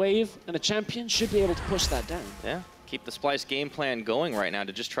 1 wave and a champion should be able to push that down. Yeah, keep the Splyce game plan going right now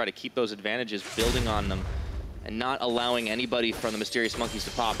to just try to keep those advantages, building on them, and not allowing anybody from the Mysterious Monkeys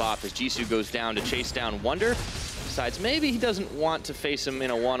to pop off as Jisoo goes down to chase down Wonder. Decides maybe he doesn't want to face him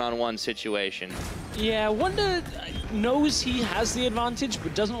in a one-on-one situation. Yeah, Wonder knows he has the advantage,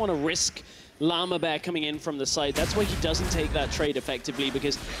 but doesn't want to risk Llama Bear coming in from the side. That's why he doesn't take that trade effectively,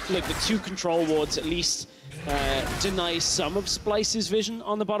 because, look, the 2 control wards at least deny some of Splyce's vision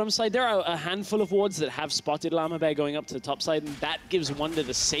on the bottom side. There are a handful of wards that have spotted Llama Bear going up to the top side, and that gives Wonder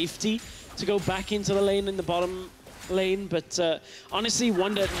the safety to go back into the lane in the bottom lane. But honestly,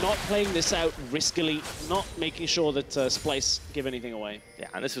 Wonder not playing this out riskily, not making sure that Splyce give anything away. Yeah,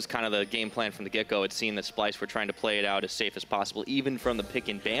 and this was kind of the game plan from the get-go. It seemed that Splyce were trying to play it out as safe as possible, even from the pick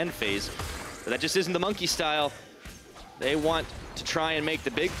and ban phase. But that just isn't the Monkey style. They want to try and make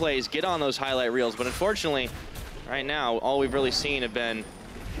the big plays, get on those highlight reels. But unfortunately, right now, all we've really seen have been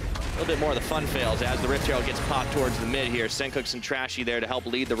a little bit more of the fun fails as the Rift Herald gets popped towards the mid here. Senkux and Trashy there to help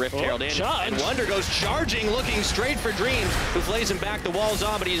lead the Rift Herald in. Charge. And Wonder goes charging, looking straight for Dreams, who flays him back. The wall's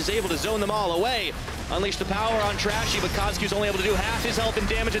on, but he's able to zone them all away. Unleash the power on Trashy, but CosQ's only able to do half his health and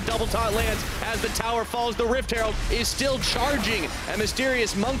damage, and double taunt lands as the tower falls. The Rift Herald is still charging, and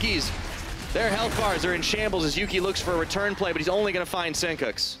Mysterious Monkeys, their health bars are in shambles as Yuki looks for a return play, but he's only going to find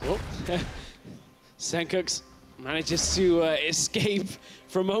Senkux. Oh. Senkux manages to escape.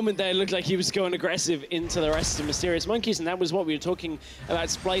 For a moment there, it looked like he was going aggressive into the rest of Mysterious Monkeys, and that was what we were talking about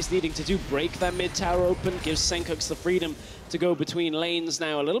Splyce needing to do. Break that mid tower open, gives Senkux the freedom to go between lanes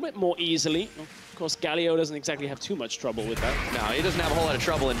now a little bit more easily. Of course, Galio doesn't exactly have too much trouble with that. No, he doesn't have a whole lot of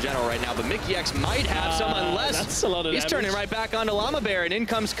trouble in general right now, but Mickey X might have some unless that's a lot of he's damage. turning right back onto Llama Bear, and in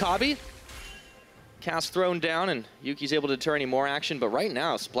comes Cobby. Cast thrown down, and Yuki's able to deter any more action, but right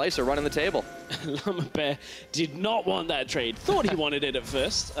now, Splyce are running the table. Llama Bear did not want that trade. Thought he wanted it at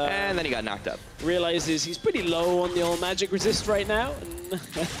first. And then he got knocked up. Realizes he's pretty low on the old magic resist right now,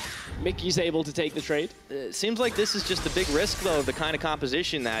 and Mickey's able to take the trade. It seems like this is just the big risk, though, of the kind of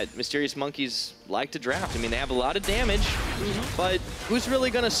composition that Mysterious Monkeys like to draft. I mean, they have a lot of damage, but who's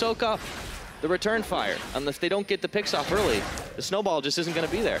really going to soak up the return fire unless they don't get the picks off early? The snowball just isn't going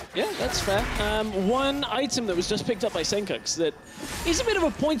to be there. Yeah, that's fair. One item that was just picked up by Senkux that is a bit of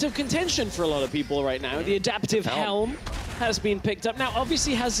a point of contention for a lot of people right now. The adaptive helm has been picked up. Now,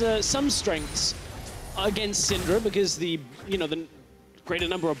 obviously has some strengths against Syndra, because the greater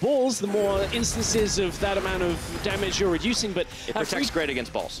number of balls, the more instances of that amount of damage you're reducing. But it protects great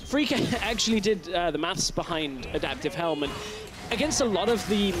against balls. Freak actually did the maths behind adaptive helm, and against a lot of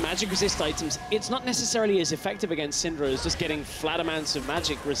the magic resist items, it's not necessarily as effective against Syndra as just getting flat amounts of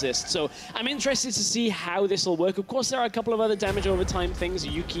magic resist. So I'm interested to see how this will work. Of course, there are a couple of other damage over time things.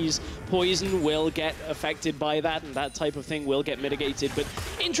 Yuki's poison will get affected by that, and that type of thing will get mitigated. But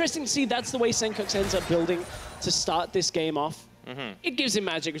interesting to see that's the way Senkux ends up building to start this game off. It gives him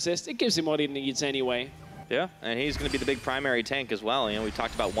magic resist. It gives him what he needs anyway. Yeah, and he's going to be the big primary tank as well. You know, we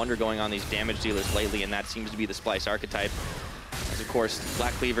talked about Wonder going on these damage dealers lately, and that seems to be the Splyce archetype. As of course,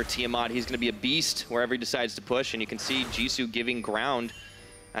 Black Cleaver, Tiamat, he's going to be a beast wherever he decides to push, and you can see Jisoo giving ground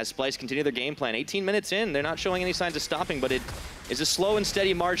as Splyce continue their game plan. 18 minutes in, they're not showing any signs of stopping, but it is a slow and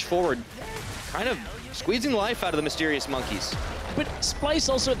steady march forward, kind of squeezing life out of the Mysterious Monkeys. But Splyce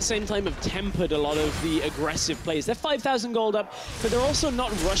also at the same time have tempered a lot of the aggressive plays. They're 5,000 gold up, but they're also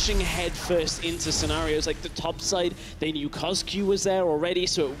not rushing head first into scenarios like the top side. They knew CosQ was there already,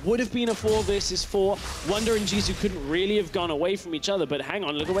 so it would have been a 4 versus 4. Wonder and Jisoo couldn't really have gone away from each other, but hang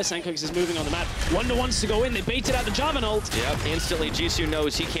on, look at where Sankox is moving on the map. Wonder wants to go in, they baited out the Jarvan ult. Yep, instantly Jisoo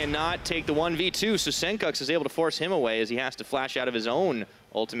knows he cannot take the 1v2, so Sankox is able to force him away as he has to flash out of his own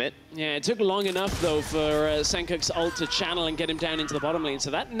ultimate. Yeah, it took long enough, though, for Sankox's ult to channel and get him down into the bottom lane, so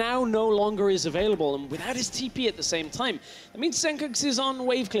that now no longer is available, and without his TP at the same time. That means Sankox is on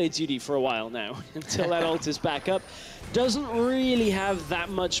wave clear duty for a while now, until that ult is back up. Doesn't really have that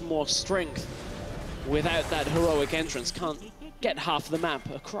much more strength without that heroic entrance. Can't get half the map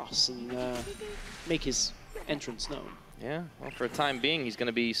across and make his entrance known. Yeah, well, for a time being, he's going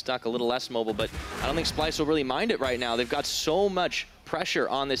to be stuck a little less mobile, but I don't think Splyce will really mind it right now. They've got so much pressure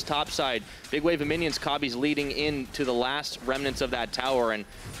on this top side. Big wave of minions, Kabi's leading into the last remnants of that tower, and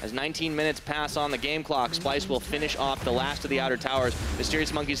as 19 minutes pass on the game clock, Splyce will finish off the last of the outer towers.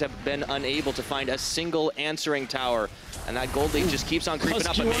 Mysterious Monkeys have been unable to find a single answering tower, and that gold lead just keeps on creeping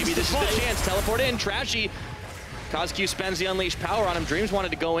up, but maybe this is the chance. Teleport in, Trashy. CosQ spends the unleashed power on him. Dreams wanted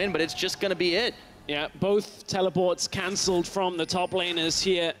to go in, but it's just going to be it. Yeah, both teleports cancelled from the top laners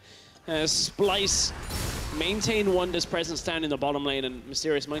here. Splyce maintain Wonder's presence down in the bottom lane, and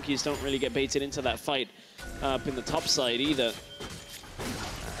Mysterious Monkeys don't really get baited into that fight up in the top side either.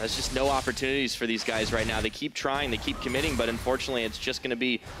 There's just no opportunities for these guys right now. They keep trying, they keep committing, but unfortunately it's just going to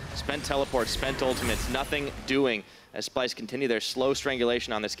be spent teleports, spent ultimates, nothing doing as Splyce continue their slow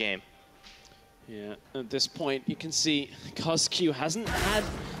strangulation on this game. Yeah, at this point, you can see CosQ hasn't had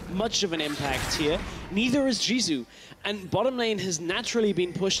much of an impact here. Neither has Jisoo. And bottom lane has naturally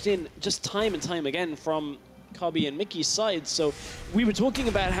been pushed in just time and time again from Kabi and Mickey's side. So we were talking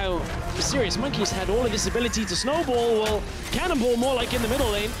about how Mysterious Monkeys had all of this ability to snowball. Well, cannonball more like in the middle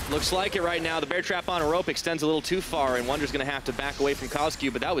lane. Looks like it right now. The bear trap on a rope extends a little too far, and Wonder's going to have to back away from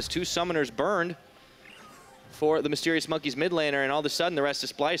CosQ, but that was 2 summoners burned for the Mysterious Monkeys mid laner, and all of a sudden the rest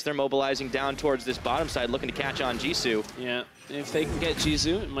of Splyce, they're mobilizing down towards this bottom side, looking to catch on Jisoo. Yeah, if they can get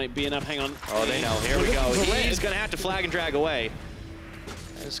Jisoo, it might be enough. Hang on. Oh, they know. Here we go. He's going to have to flag and drag away.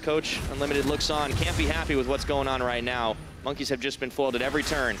 As Coach Unlimited looks on, can't be happy with what's going on right now. Monkeys have just been foiled at every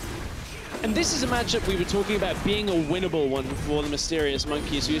turn. And this is a matchup we were talking about being a winnable one for the Mysterious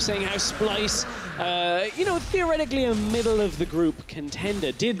Monkeys. We were saying how Splyce, you know, theoretically a middle-of-the-group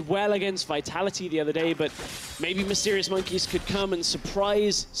contender. Did well against Vitality the other day, but maybe Mysterious Monkeys could come and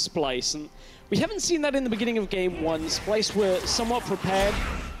surprise Splyce. And we haven't seen that in the beginning of Game 1. Splyce were somewhat prepared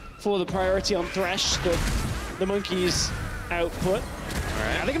for the priority on Thresh that the Monkeys output. All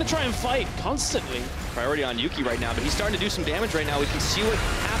right. Now they're going to try and fight constantly. Priority on Yuki right now, but he's starting to do some damage right now. We can see what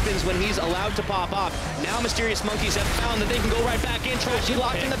happens when he's allowed to pop off. Now Mysterious Monkeys have found that they can go right back in. Trashy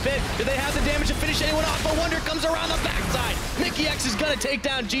locked in the pit. Do they have the damage to finish anyone off? But Wonder comes around the backside. Mickey X is going to take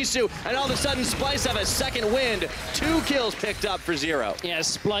down Jisoo, and all of a sudden Splyce have a second wind. 2 kills picked up for 0. Yeah,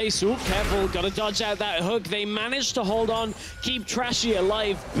 Splyce, ooh, careful, got to dodge out that hook. They managed to hold on, keep Trashy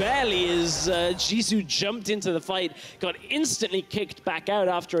alive barely as Jisoo jumped into the fight, got instantly kicked back out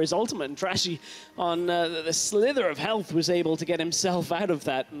after his ultimate, and Trashy on the slither of health was able to get himself out of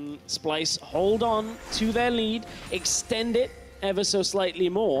that. And Splyce hold on to their lead, extend it ever so slightly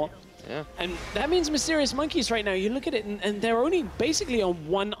more. Yeah. And that means Mysterious Monkeys right now, you look at it, and they're only basically on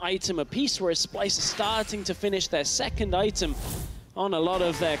 1 item apiece, whereas Splyce is starting to finish their 2nd item on a lot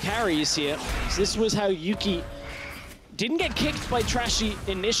of their carries here. So this was how Yuki didn't get kicked by Trashy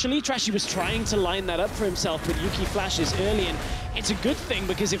initially. Trashy was trying to line that up for himself, but Yuki flashes early, and it's a good thing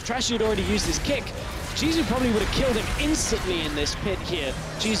because if Trashy had already used his kick, Jisoo probably would have killed him instantly in this pit here.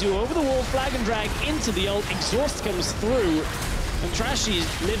 Jisoo over the wall, flag and drag into the ult, exhaust comes through, and Trashy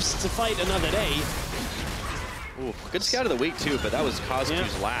lives to fight another day. Ooh, good scout of the week too, but that was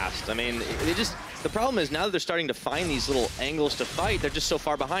CosQ's last. I mean, the problem is now that they're starting to find these little angles to fight, they're just so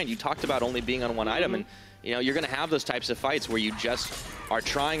far behind. You talked about only being on 1 item, and you know, you're going to have those types of fights where you just are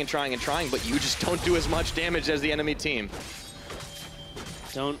trying and trying and trying, but you just don't do as much damage as the enemy team.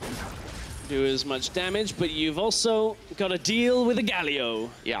 Don't do as much damage, but you've also got to deal with a Galio.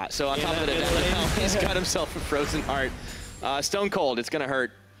 Yeah, so on top of it, he's got himself a frozen heart. Stone Cold, it's going to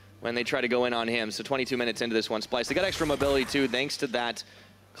hurt when they try to go in on him. So 22 minutes into this one, Splyce. They got extra mobility too, thanks to that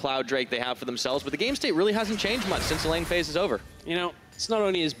Cloud Drake they have for themselves, but the game state really hasn't changed much since the lane phase is over. You know, it's not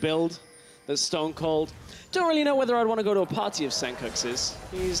only his build that's Stone Cold. Don't really know whether I'd want to go to a party of Sankox's.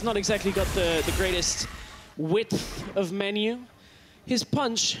 He's not exactly got the greatest width of menu. His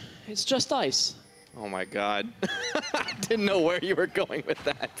punch, it's just ice. Oh my God. I didn't know where you were going with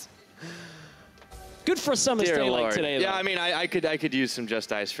that. Good for a summer's Dear day Lord. like today, though. Yeah, I mean, I could use some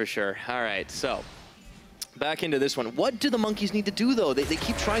Just Ice for sure. All right, so back into this one. What do the monkeys need to do, though? They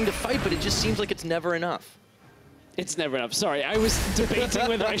keep trying to fight, but it just seems like it's never enough. It's never enough. Sorry, I was debating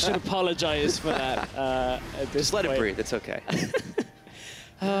whether I should apologize for that. At this Just let point. it breathe. It's okay.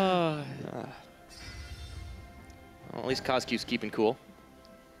 Well, at least Coscue's keeping cool.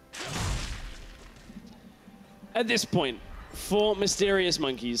 At this point, for Mysterious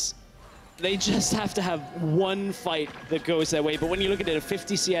Monkeys, they just have to have one fight that goes their way. But when you look at it, a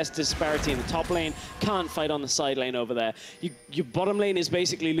 50 CS disparity in the top lane, can't fight on the side lane over there. Your bottom lane is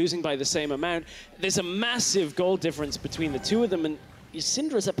basically losing by the same amount. There's a massive goal difference between the two of them, and your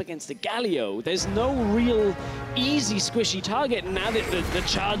Syndra's up against the Galio. There's no real easy, squishy target. And now that the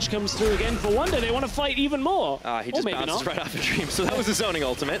charge comes through again for Wonder, they want to fight even more. He just bounces right off a dream, so that was a zoning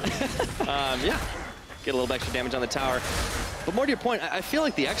ultimate. Yeah, get a little extra damage on the tower. But more to your point, I feel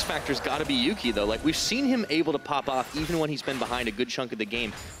like the X factor's got to be Yuki, though. Like, we've seen him able to pop off even when he's been behind a good chunk of the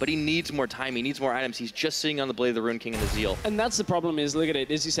game. But he needs more time. He needs more items. He's just sitting on the Blade of the Rune King and the Zeal. And that's the problem is, look at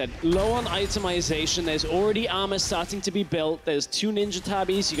it, as you said, low on itemization. There's already armor starting to be built. There's 2 Ninja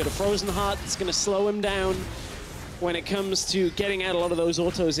Tabbies. You got a Frozen Heart that's going to slow him down when it comes to getting out a lot of those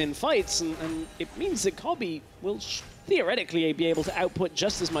autos in fights. And it means that Kobe will theoretically be able to output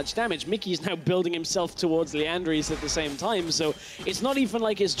just as much damage. Mickey's now building himself towards Leandries at the same time, so it's not even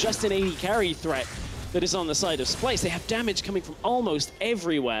like it's just an 80 carry threat that is on the side of Splyce. They have damage coming from almost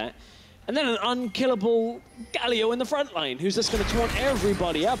everywhere. And then an unkillable Galio in the front line, who's just going to taunt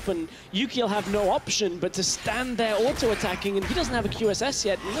everybody up, and Yuki will have no option but to stand there auto-attacking, and he doesn't have a QSS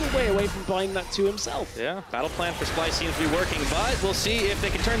yet, a little way away from buying that to himself. Yeah, battle plan for Splyce seems to be working, but we'll see if they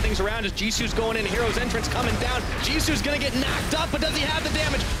can turn things around as Jisu's going in, Hero's Entrance coming down. Jisu's going to get knocked up, but does he have the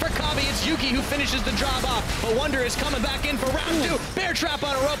damage? For Kabi, it's Yuki who finishes the job off, but Wonder is coming back in for round 2. Bear Trap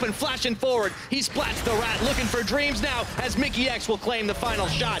on a rope and flashing forward. He splats the rat, looking for dreams now, as Mickey X will claim the final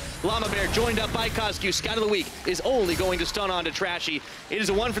shot. Llama Bear joined up by Coscue. Scout of the Week is only going to stun onto Trashy. It is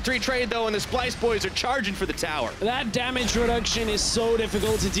a 1-for-3 trade, though, and the Splyce boys are charging for the tower. That damage reduction is so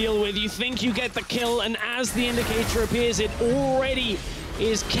difficult to deal with. You think you get the kill, and as the indicator appears, it already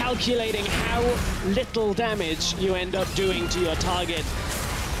is calculating how little damage you end up doing to your target.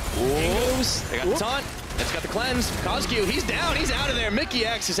 Goes. They got the taunt. It's got the cleanse. Coscue, he's down. He's out of there. Mickey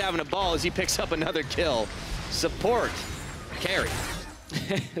X is having a ball as he picks up another kill. Support. Carry.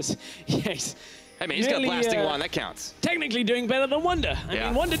 Yes. I mean, he's got a blasting one. That counts. Technically doing better than Wonder. I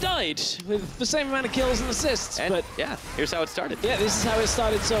mean, Wonder died with the same amount of kills and assists. But yeah, here's how it started. Yeah, this is how it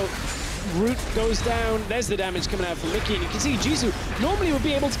started. So Root goes down. There's the damage coming out from Mickey. And you can see Jisu normally would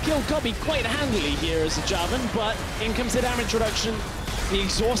be able to kill Kobe quite handily here as a Jarvan, but in comes the damage reduction. The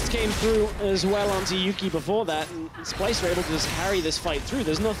exhaust came through as well onto Yuki before that, and Splyce were able to just carry this fight through.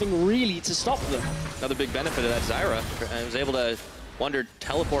 There's nothing really to stop them. Another big benefit of that Zyra. I was able to Wonder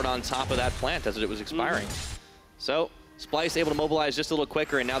teleport on top of that plant as it was expiring. So Splyce able to mobilize just a little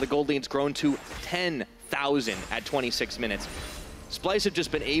quicker, and now the gold lead's grown to 10,000 at 26 minutes. Splyce have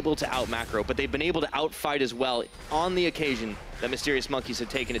just been able to out macro, but they've been able to outfight as well on the occasion that Mysterious Monkeys have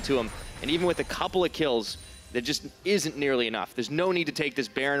taken it to them. And even with a couple of kills, that just isn't nearly enough. There's no need to take this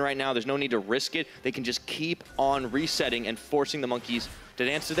Baron right now. There's no need to risk it. They can just keep on resetting and forcing the Monkeys to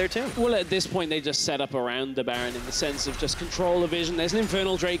dance to their tune. Well, at this point, they just set up around the Baron in the sense of just control the vision. There's an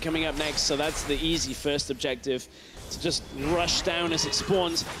Infernal Drake coming up next, so that's the easy first objective, to just rush down as it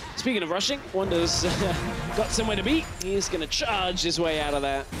spawns. Speaking of rushing, Wonder's got somewhere to be. He's going to charge his way out of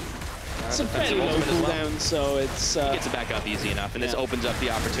there. It's a fairly low cooldown, so it's... He gets it back up easy enough, and this opens up the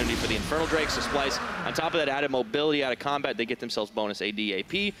opportunity for the Infernal Drake. So Splyce, on top of that added mobility out of combat, they get themselves bonus AD,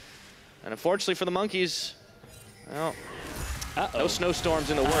 AP. And unfortunately for the Monkeys, well, no snowstorms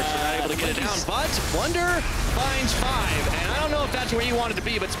in the works. They're not able to get it down, but Wonder finds 5. And I don't know if that's where you wanted to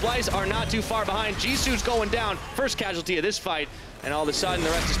be, but Splyce are not too far behind. Jisu's going down, first casualty of this fight. And all of a sudden,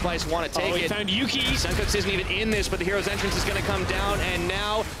 the rest of Splyce want to take it. Found Yuki. Senkux isn't even in this, but the Hero's Entrance is going to come down. And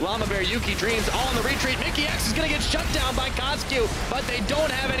now, Llama Bear, Yuki, Dreams, all in the retreat. Mickey X is going to get shut down by Coscue, but they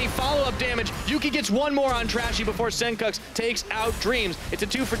don't have any follow-up damage. Yuki gets one more on Trashy before Senkux takes out Dreams. It's a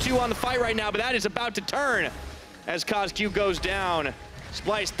 2-for-2 on the fight right now, but that is about to turn as Coscue goes down.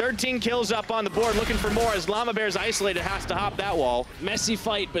 Splyce, 13 kills up on the board, looking for more as Llama Bear's isolated, has to hop that wall. Messy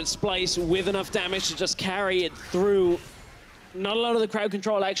fight, but Splyce with enough damage to just carry it through. Not a lot of the crowd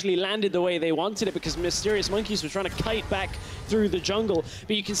control actually landed the way they wanted it because Mysterious Monkeys were trying to kite back through the jungle.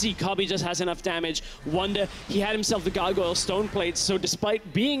 But you can see Kobe just has enough damage. Wonder, he had himself the Gargoyle Stone Plates, so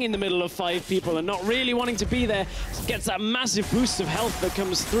despite being in the middle of 5 people and not really wanting to be there, gets that massive boost of health that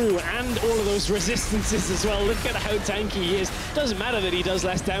comes through and all of those resistances as well. Look at how tanky he is. doesn't matter that he does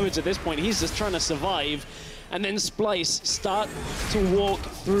less damage at this point. He's just trying to survive. And then Splyce start to walk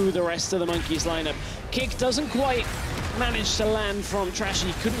through the rest of the Monkeys lineup. Kick doesn't quite manage to land from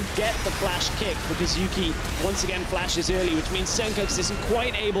Trashy. Couldn't get the flash kick because Yuki once again flashes early, which means Senkux isn't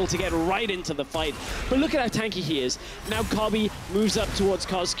quite able to get right into the fight. But look at how tanky he is. Now Kobe moves up towards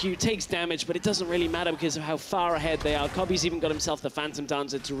KOZQ, takes damage, but it doesn't really matter because of how far ahead they are. Kobe's even got himself the Phantom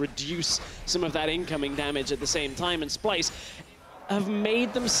Dancer to reduce some of that incoming damage at the same time. And Splyce have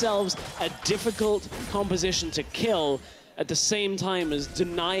made themselves a difficult composition to kill at the same time as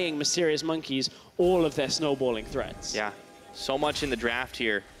denying Mysterious Monkeys all of their snowballing threats. Yeah, so much in the draft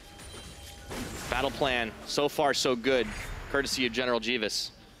here. Battle plan, so far so good, courtesy of General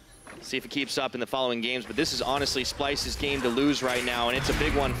Jeeves. See if it keeps up in the following games, but this is honestly Splyce's game to lose right now, and it's a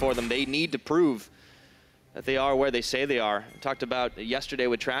big one for them. They need to prove that they are where they say they are. I talked about yesterday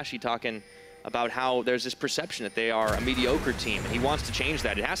with Trashy talking about how there's this perception that they are a mediocre team, and he wants to change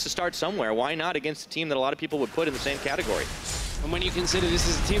that. It has to start somewhere. Why not against a team that a lot of people would put in the same category? And when you consider this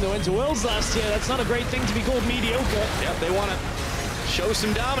is a team that went to Worlds last year, that's not a great thing to be called mediocre. Yep, they want to show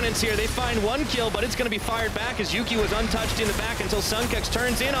some dominance here. They find one kill, but it's going to be fired back as Yuki was untouched in the back until Sunkex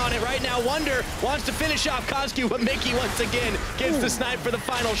turns in on it. Right now, Wonder wants to finish off KOZQ, but Mickey once again gets the snipe for the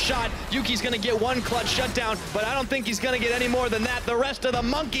final shot. Yuki's going to get one clutch shutdown, but I don't think he's going to get any more than that. The rest of the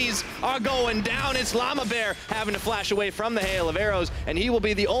Monkeys are going down. It's Llama Bear having to flash away from the hail of arrows, and he will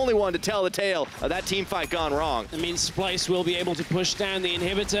be the only one to tell the tale of that team fight gone wrong. It means Splyce will be able to push down the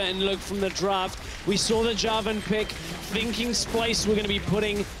inhibitor, and look, from the draft, we saw the Javan pick, thinking Splyce were going to be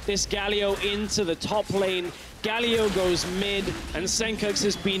putting this Galio into the top lane. Galio goes mid, and Senkux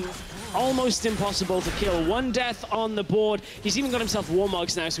has been almost impossible to kill. One death on the board. He's even got himself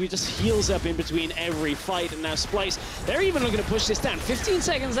Warmogs now, so he just heals up in between every fight. And now Splyce, they're even looking to push this down. 15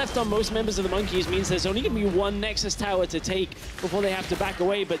 seconds left on most members of the Monkeys means there's only going to be one Nexus tower to take before they have to back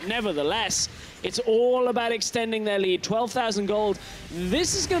away. But nevertheless, it's all about extending their lead. 12,000 gold.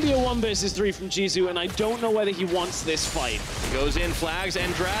 This is going to be a 1 versus 3 from Jisoo, and I don't know whether he wants this fight. Goes in, flags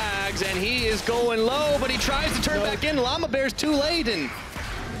and drags, and he is going low, but he tries to turn back in. Llama Bear's too late, and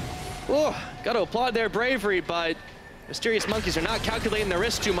oh, got to applaud their bravery, but Mysterious Monkeys are not calculating their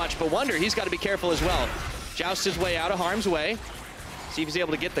risk too much. But Wonder, he's got to be careful as well. Jousts his way out of harm's way. See if he's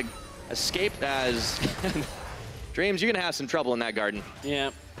able to get the escape as Dreams, you're going to have some trouble in that garden. Yeah,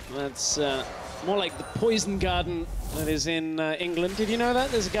 that's more like the poison garden that is in England. Did you know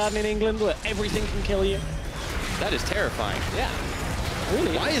that? There's a garden in England where everything can kill you. That is terrifying. Yeah,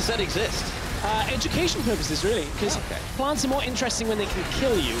 really. Why does that exist? Education purposes, really, because plants are more interesting when they can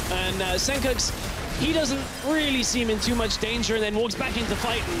kill you. And Senkux, he doesn't really seem in too much danger, and then walks back into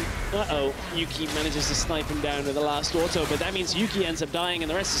fight, and uh-oh, Yuki manages to snipe him down with the last auto, but that means Yuki ends up dying, and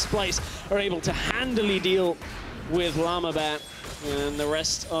the rest of Splyce are able to handily deal with Llama Bear. And the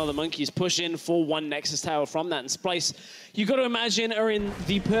rest of the Monkeys push in for one Nexus Tower from that. And Splyce, you got to imagine, are in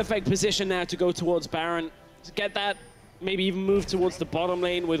the perfect position now to go towards Baron, to get that, maybe even move towards the bottom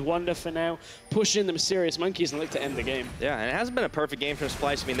lane with Wonder for now, push in the Mysterious Monkeys and look to end the game. Yeah, and it hasn't been a perfect game from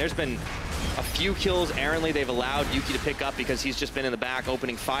Splyce. I mean, there's been a few kills errantly they've allowed Yuki to pick up because he's just been in the back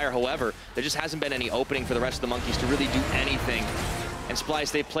opening fire. However, there just hasn't been any opening for the rest of the Monkeys to really do anything. And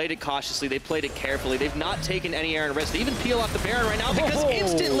Splyce, they played it cautiously, they played it carefully. They've not taken any errant risks. They even peel off the Baron right now because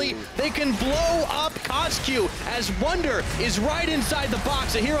instantly they can blow up KOZQ as Wonder is right inside the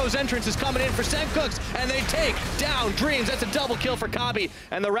box. A hero's entrance is coming in for Senkux, and they take down Dreams. That's a double kill for Kabi,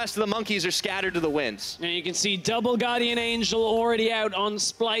 and the rest of the Monkeys are scattered to the winds. And you can see double Guardian Angel already out on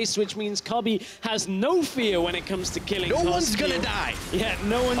Splyce, which means Kabi has no fear when it comes to killing KOZQ. No one's gonna die. Yeah,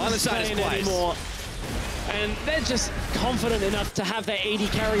 no one's on the side of Splyce anymore. And they're just confident enough to have their AD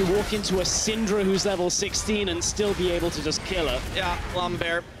carry walk into a Syndra who's level 16 and still be able to just kill her. Yeah, Llama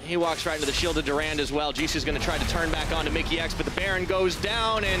Bear, he walks right into the shield of Durand as well. Jisoo's going to try to turn back onto Mickey X, but the Baron goes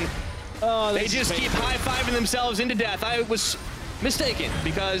down, and they just keep high-fiving themselves into death. I was mistaken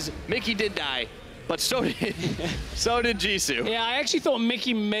because Mickey did die, but so did Jisoo. Yeah, I actually thought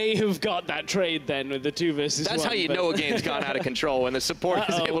Mickey may have got that trade then with the 2 versus 1. That's how you know a game's gone out of control, when the support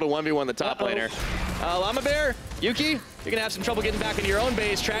is able to 1v1 the top laner. Llama Bear, Yuki, you're going to have some trouble getting back into your own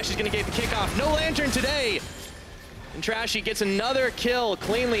base. Trashy's going to get the kickoff. No Lantern today. And Trashy gets another kill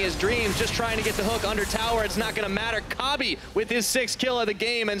cleanly as Dreams just trying to get the hook under tower. It's not going to matter. Kabi with his 6th kill of the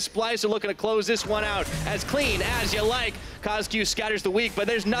game, and Splyce are looking to close this one out as clean as you like. KOZQ scatters the weak, but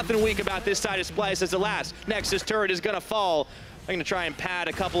there's nothing weak about this side of Splyce as the last Nexus turret is going to fall. I'm going to try and pad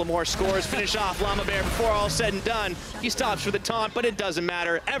a couple of more scores, finish off Llama Bear before all said and done. He stops for the taunt, but it doesn't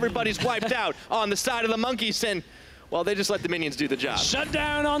matter. Everybody's wiped out on the side of the Monkeys, and, well, they just let the minions do the job. Shut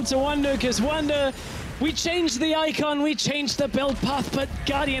down onto Wonder, because Wonder, We changed the icon, we changed the build path, but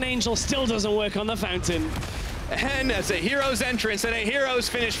Guardian Angel still doesn't work on the fountain. And as a hero's entrance and a hero's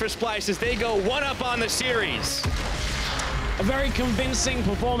finish for Splyce as they go 1-up on the series. A very convincing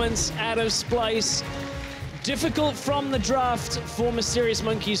performance out of Splyce. Difficult from the draft for Mysterious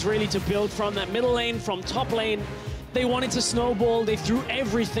Monkeys really to build from that middle lane, from top lane. They wanted to snowball, they threw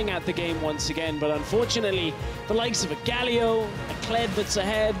everything at the game once again, but unfortunately, the likes of a Galio, a Kled that's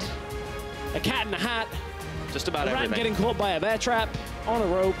ahead, a Cat in a Hat, just about a rat everything. getting caught by a bear trap on a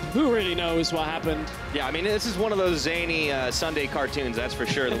rope. Who really knows what happened? Yeah, I mean, this is one of those zany Sunday cartoons, that's for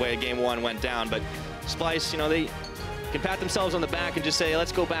sure, the way Game 1 went down. But Splyce, you know, they can pat themselves on the back and just say,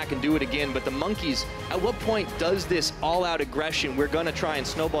 let's go back and do it again. But the Monkeys, at what point does this all-out aggression, we're going to try and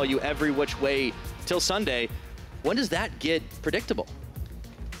snowball you every which way till Sunday, when does that get predictable?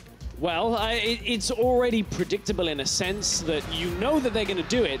 Well, it's already predictable in a sense that you know that they're going to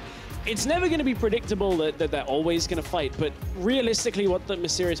do it. It's never going to be predictable that they're always going to fight, but realistically what the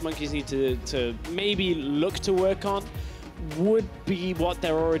Mysterious Monkeys need to maybe look to work on would be what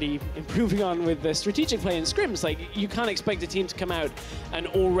they're already improving on with the strategic play in scrims. Like, you can't expect a team to come out and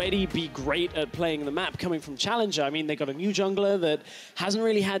already be great at playing the map coming from Challenger. I mean, they got a new jungler that hasn't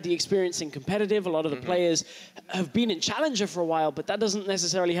really had the experience in competitive. A lot of the players have been in Challenger for a while, but that doesn't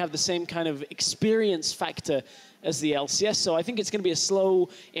necessarily have the same kind of experience factor as the LCS. So I think it's going to be a slow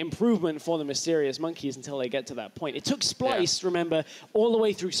improvement for the Mysterious Monkeys until they get to that point. It took Splyce, remember, all the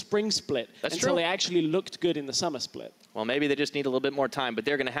way through Spring Split until they actually looked good in the Summer Split. Well, maybe they just need a little bit more time, but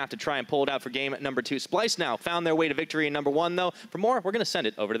they're going to have to try and pull it out for game number 2. Splyce now found their way to victory in number 1, though. For more, we're going to send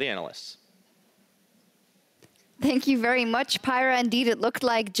it over to the analysts. Thank you very much, Pyra. Indeed, it looked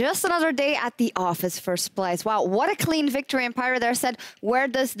like just another day at the office for Splyce. Wow, what a clean victory. And Pyra there said, where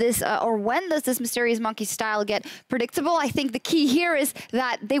does this, or when does this Mysterious Monkey style get predictable? I think the key here is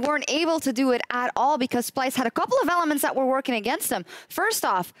that they weren't able to do it at all because Splyce had a couple of elements that were working against them. First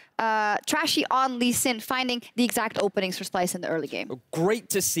off, Trashy on Lee Sin finding the exact openings for Splyce in the early game. Great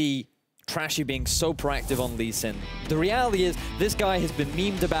to see Trashy being so proactive on Lee Sin. The reality is, this guy has been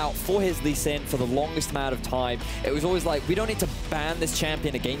memed about for his Lee Sin for the longest amount of time. It was always like, we don't need to ban this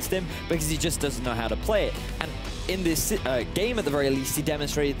champion against him because he just doesn't know how to play it. And in this game, at the very least, he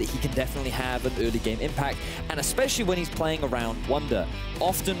demonstrated that he can definitely have an early game impact, and especially when he's playing around Wonder.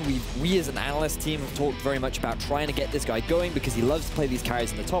 Often, we as an analyst team have talked very much about trying to get this guy going because he loves to play these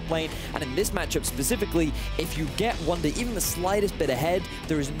carries in the top lane, and in this matchup specifically, if you get Wonder even the slightest bit ahead,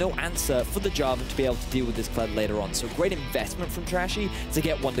 there is no answer for the Jarvan to be able to deal with this Kled later on. So great investment from Trashy to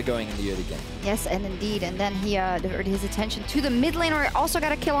get Wonder going in the early game. Yes, and indeed, and then he diverted his attention to the mid lane where he also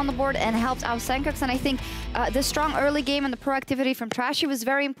got a kill on the board and helped out Senkox, and I think the strong early game and the proactivity from Trashy was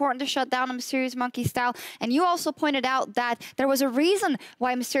very important to shut down a Mysterious Monkey style. And you also pointed out that there was a reason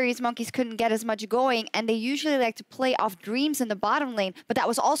why Mysterious Monkeys couldn't get as much going, and they usually like to play off Dreams in the bottom lane, but that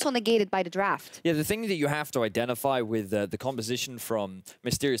was also negated by the draft. Yeah, the thing that you have to identify with the composition from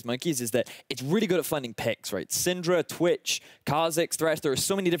Mysterious Monkeys is that it's really good at finding picks, right? Syndra, Twitch, Kha'Zix, Thresh, there are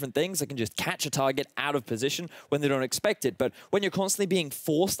so many different things that can just catch a target out of position when they don't expect it. But when you're constantly being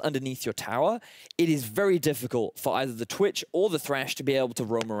forced underneath your tower, it is very difficult for either the Twitch or the Thresh to be able to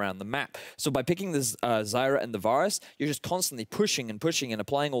roam around the map. So by picking the Zyra and the Varus, you're just constantly pushing and pushing and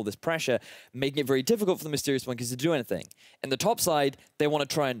applying all this pressure, making it very difficult for the Mysterious Monkeys to do anything. In the top side, they want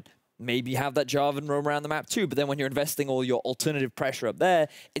to try and maybe have that Jarvan roam around the map too, but then when you're investing all your alternative pressure up there,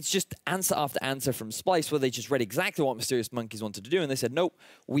 it's just answer after answer from Splyce where they just read exactly what Mysterious Monkeys wanted to do, and they said, nope,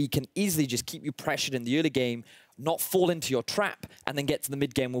 we can easily just keep you pressured in the early game, not fall into your trap, and then get to the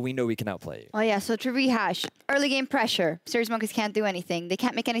mid game where we know we can outplay you. Oh yeah, so to rehash, early game pressure, Mysterious Monkeys can't do anything. They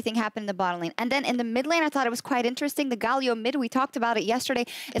can't make anything happen in the bottom lane. And then in the mid lane, I thought it was quite interesting. The Galio mid, we talked about it yesterday.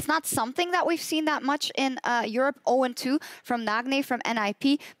 It's not something that we've seen that much in Europe, 0-2 from Nagne, from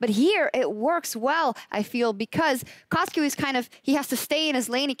NIP. But here, it works well, I feel, because Koskyu is kind of, he has to stay in his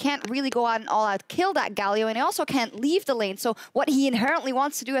lane. He can't really go out and all-out kill that Galio, and he also can't leave the lane. So what he inherently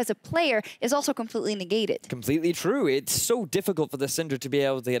wants to do as a player is also completely negated. Completely true. It's so difficult for the Syndra to be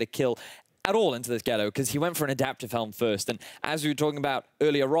able to get a kill at all into this Galio because he went for an adaptive helm first, and as we were talking about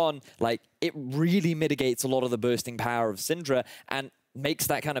earlier on, like, it really mitigates a lot of the bursting power of Syndra and makes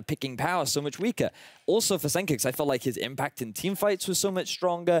that kind of picking power so much weaker. Also for Senkox, I felt like his impact in teamfights was so much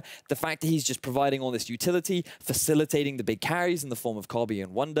stronger. The fact that he's just providing all this utility, facilitating the big carries in the form of Kobe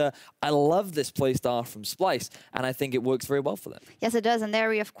and Wonder. I love this playstyle from Splyce, and I think it works very well for them. Yes, it does. And there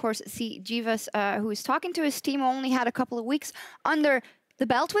we, of course, see Jivas, who is talking to his team, who only had a couple of weeks under the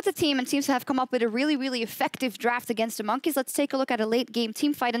belt with the team and seems to have come up with a really, really effective draft against the Monkeys. Let's take a look at a late game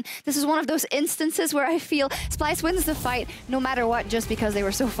team fight. And this is one of those instances where I feel Splyce wins the fight no matter what, just because they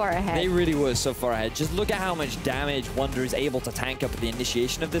were so far ahead. They really were so far ahead. Just look at how much damage Wonder is able to tank up at the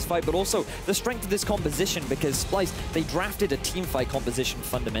initiation of this fight, but also the strength of this composition, because Splyce, they drafted a team fight composition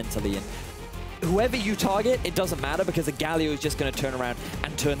fundamentally. And whoever you target, it doesn't matter, because a Galio is just going to turn around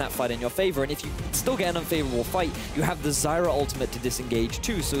and turn that fight in your favor. And if you still get an unfavorable fight, you have the Zyra ultimate to disengage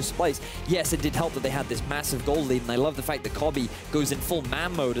too. So Splyce, yes, it did help that they had this massive gold lead, and I love the fact that Kobbe goes in full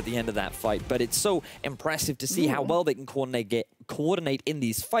man mode at the end of that fight. But it's so impressive to see how well they can coordinate in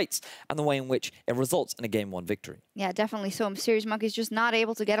these fights and the way in which it results in a Game 1 victory. Yeah, definitely so. Mysterious Monkeys just not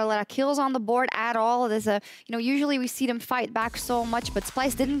able to get a lot of kills on the board at all. There's a, you know, usually we see them fight back so much, but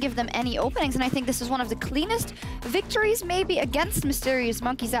Splyce didn't give them any openings, and I think this is one of the cleanest victories maybe against Mysterious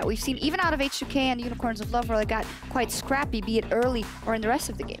Monkeys that we've seen, even out of H2K and Unicorns of Love, where they got quite scrappy, be it early or in the rest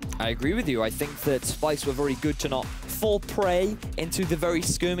of the game. I agree with you. I think that Splyce were very good to not fall prey into the very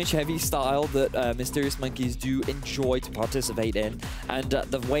skirmish-heavy style that Mysterious Monkeys do enjoy to participate in. And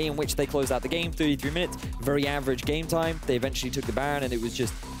the way in which they closed out the game, 33 minutes, very average game time. They eventually took the Baron, and it was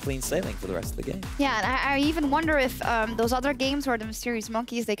just clean sailing for the rest of the game. Yeah, and I even wonder if those other games where the Mysterious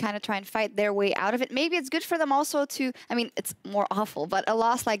Monkeys, they kind of try and fight their way out of it. Maybe it's good for them also to, I mean, it's more awful, but a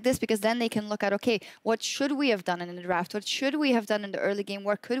loss like this, because then they can look at, okay, what should we have done in the draft? What should we have done in the early game?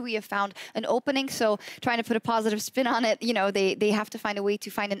 Where could we have found an opening? So trying to put a positive spin on it, you know, they have to find a way to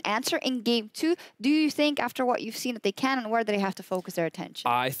find an answer in Game 2. Do you think, after what you've seen, that they can, and where do they have to focus their attention?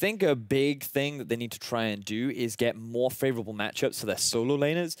 I think a big thing that they need to try and do is get more favorable matchups for their solo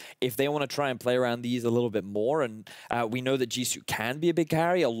laners if they want to try and play around these a little bit more. And we know that Jisoo can be a big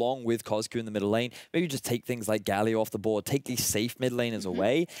carry along with Kozku in the middle lane. Maybe just take things like Galio off the board, take these safe mid laners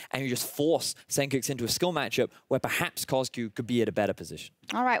away, and you just force Senkux into a skill matchup where perhaps Kozku could be at a better position.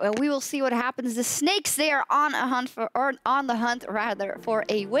 All right, well, we will see what happens. The Snakes, they are on a hunt for, or on the hunt rather, for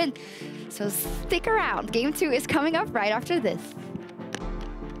a win. So stick around. Game 2 is coming up right after this.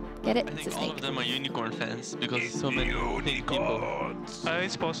 Get it? I It's a think all snake. of them are Unicorn fans because so many pink people.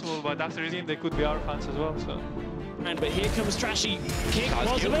 It's possible, but after this game they could be our fans as well. So. And but here comes Trashy. Kick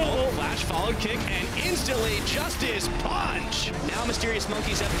was Kozku, available. flash followed kick, and instantly Justice punch. Now Mysterious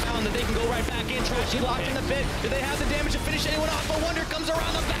Monkeys have found that they can go right back in. Trashy locked in the pit. Do they have the damage to finish anyone off? But Wonder comes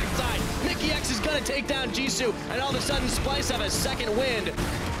around the backside. Mickey X is gonna take down Jisoo, and all of a sudden Splyce have a second wind.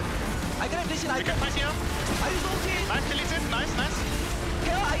 I got a vision. I got a vision. I use ulti. Nice, deleted. Nice, nice.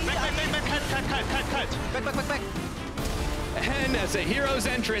 Back. And as a hero's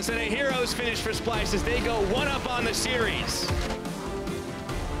entrance and a hero's finish for Splyce as they go 1-up on the series.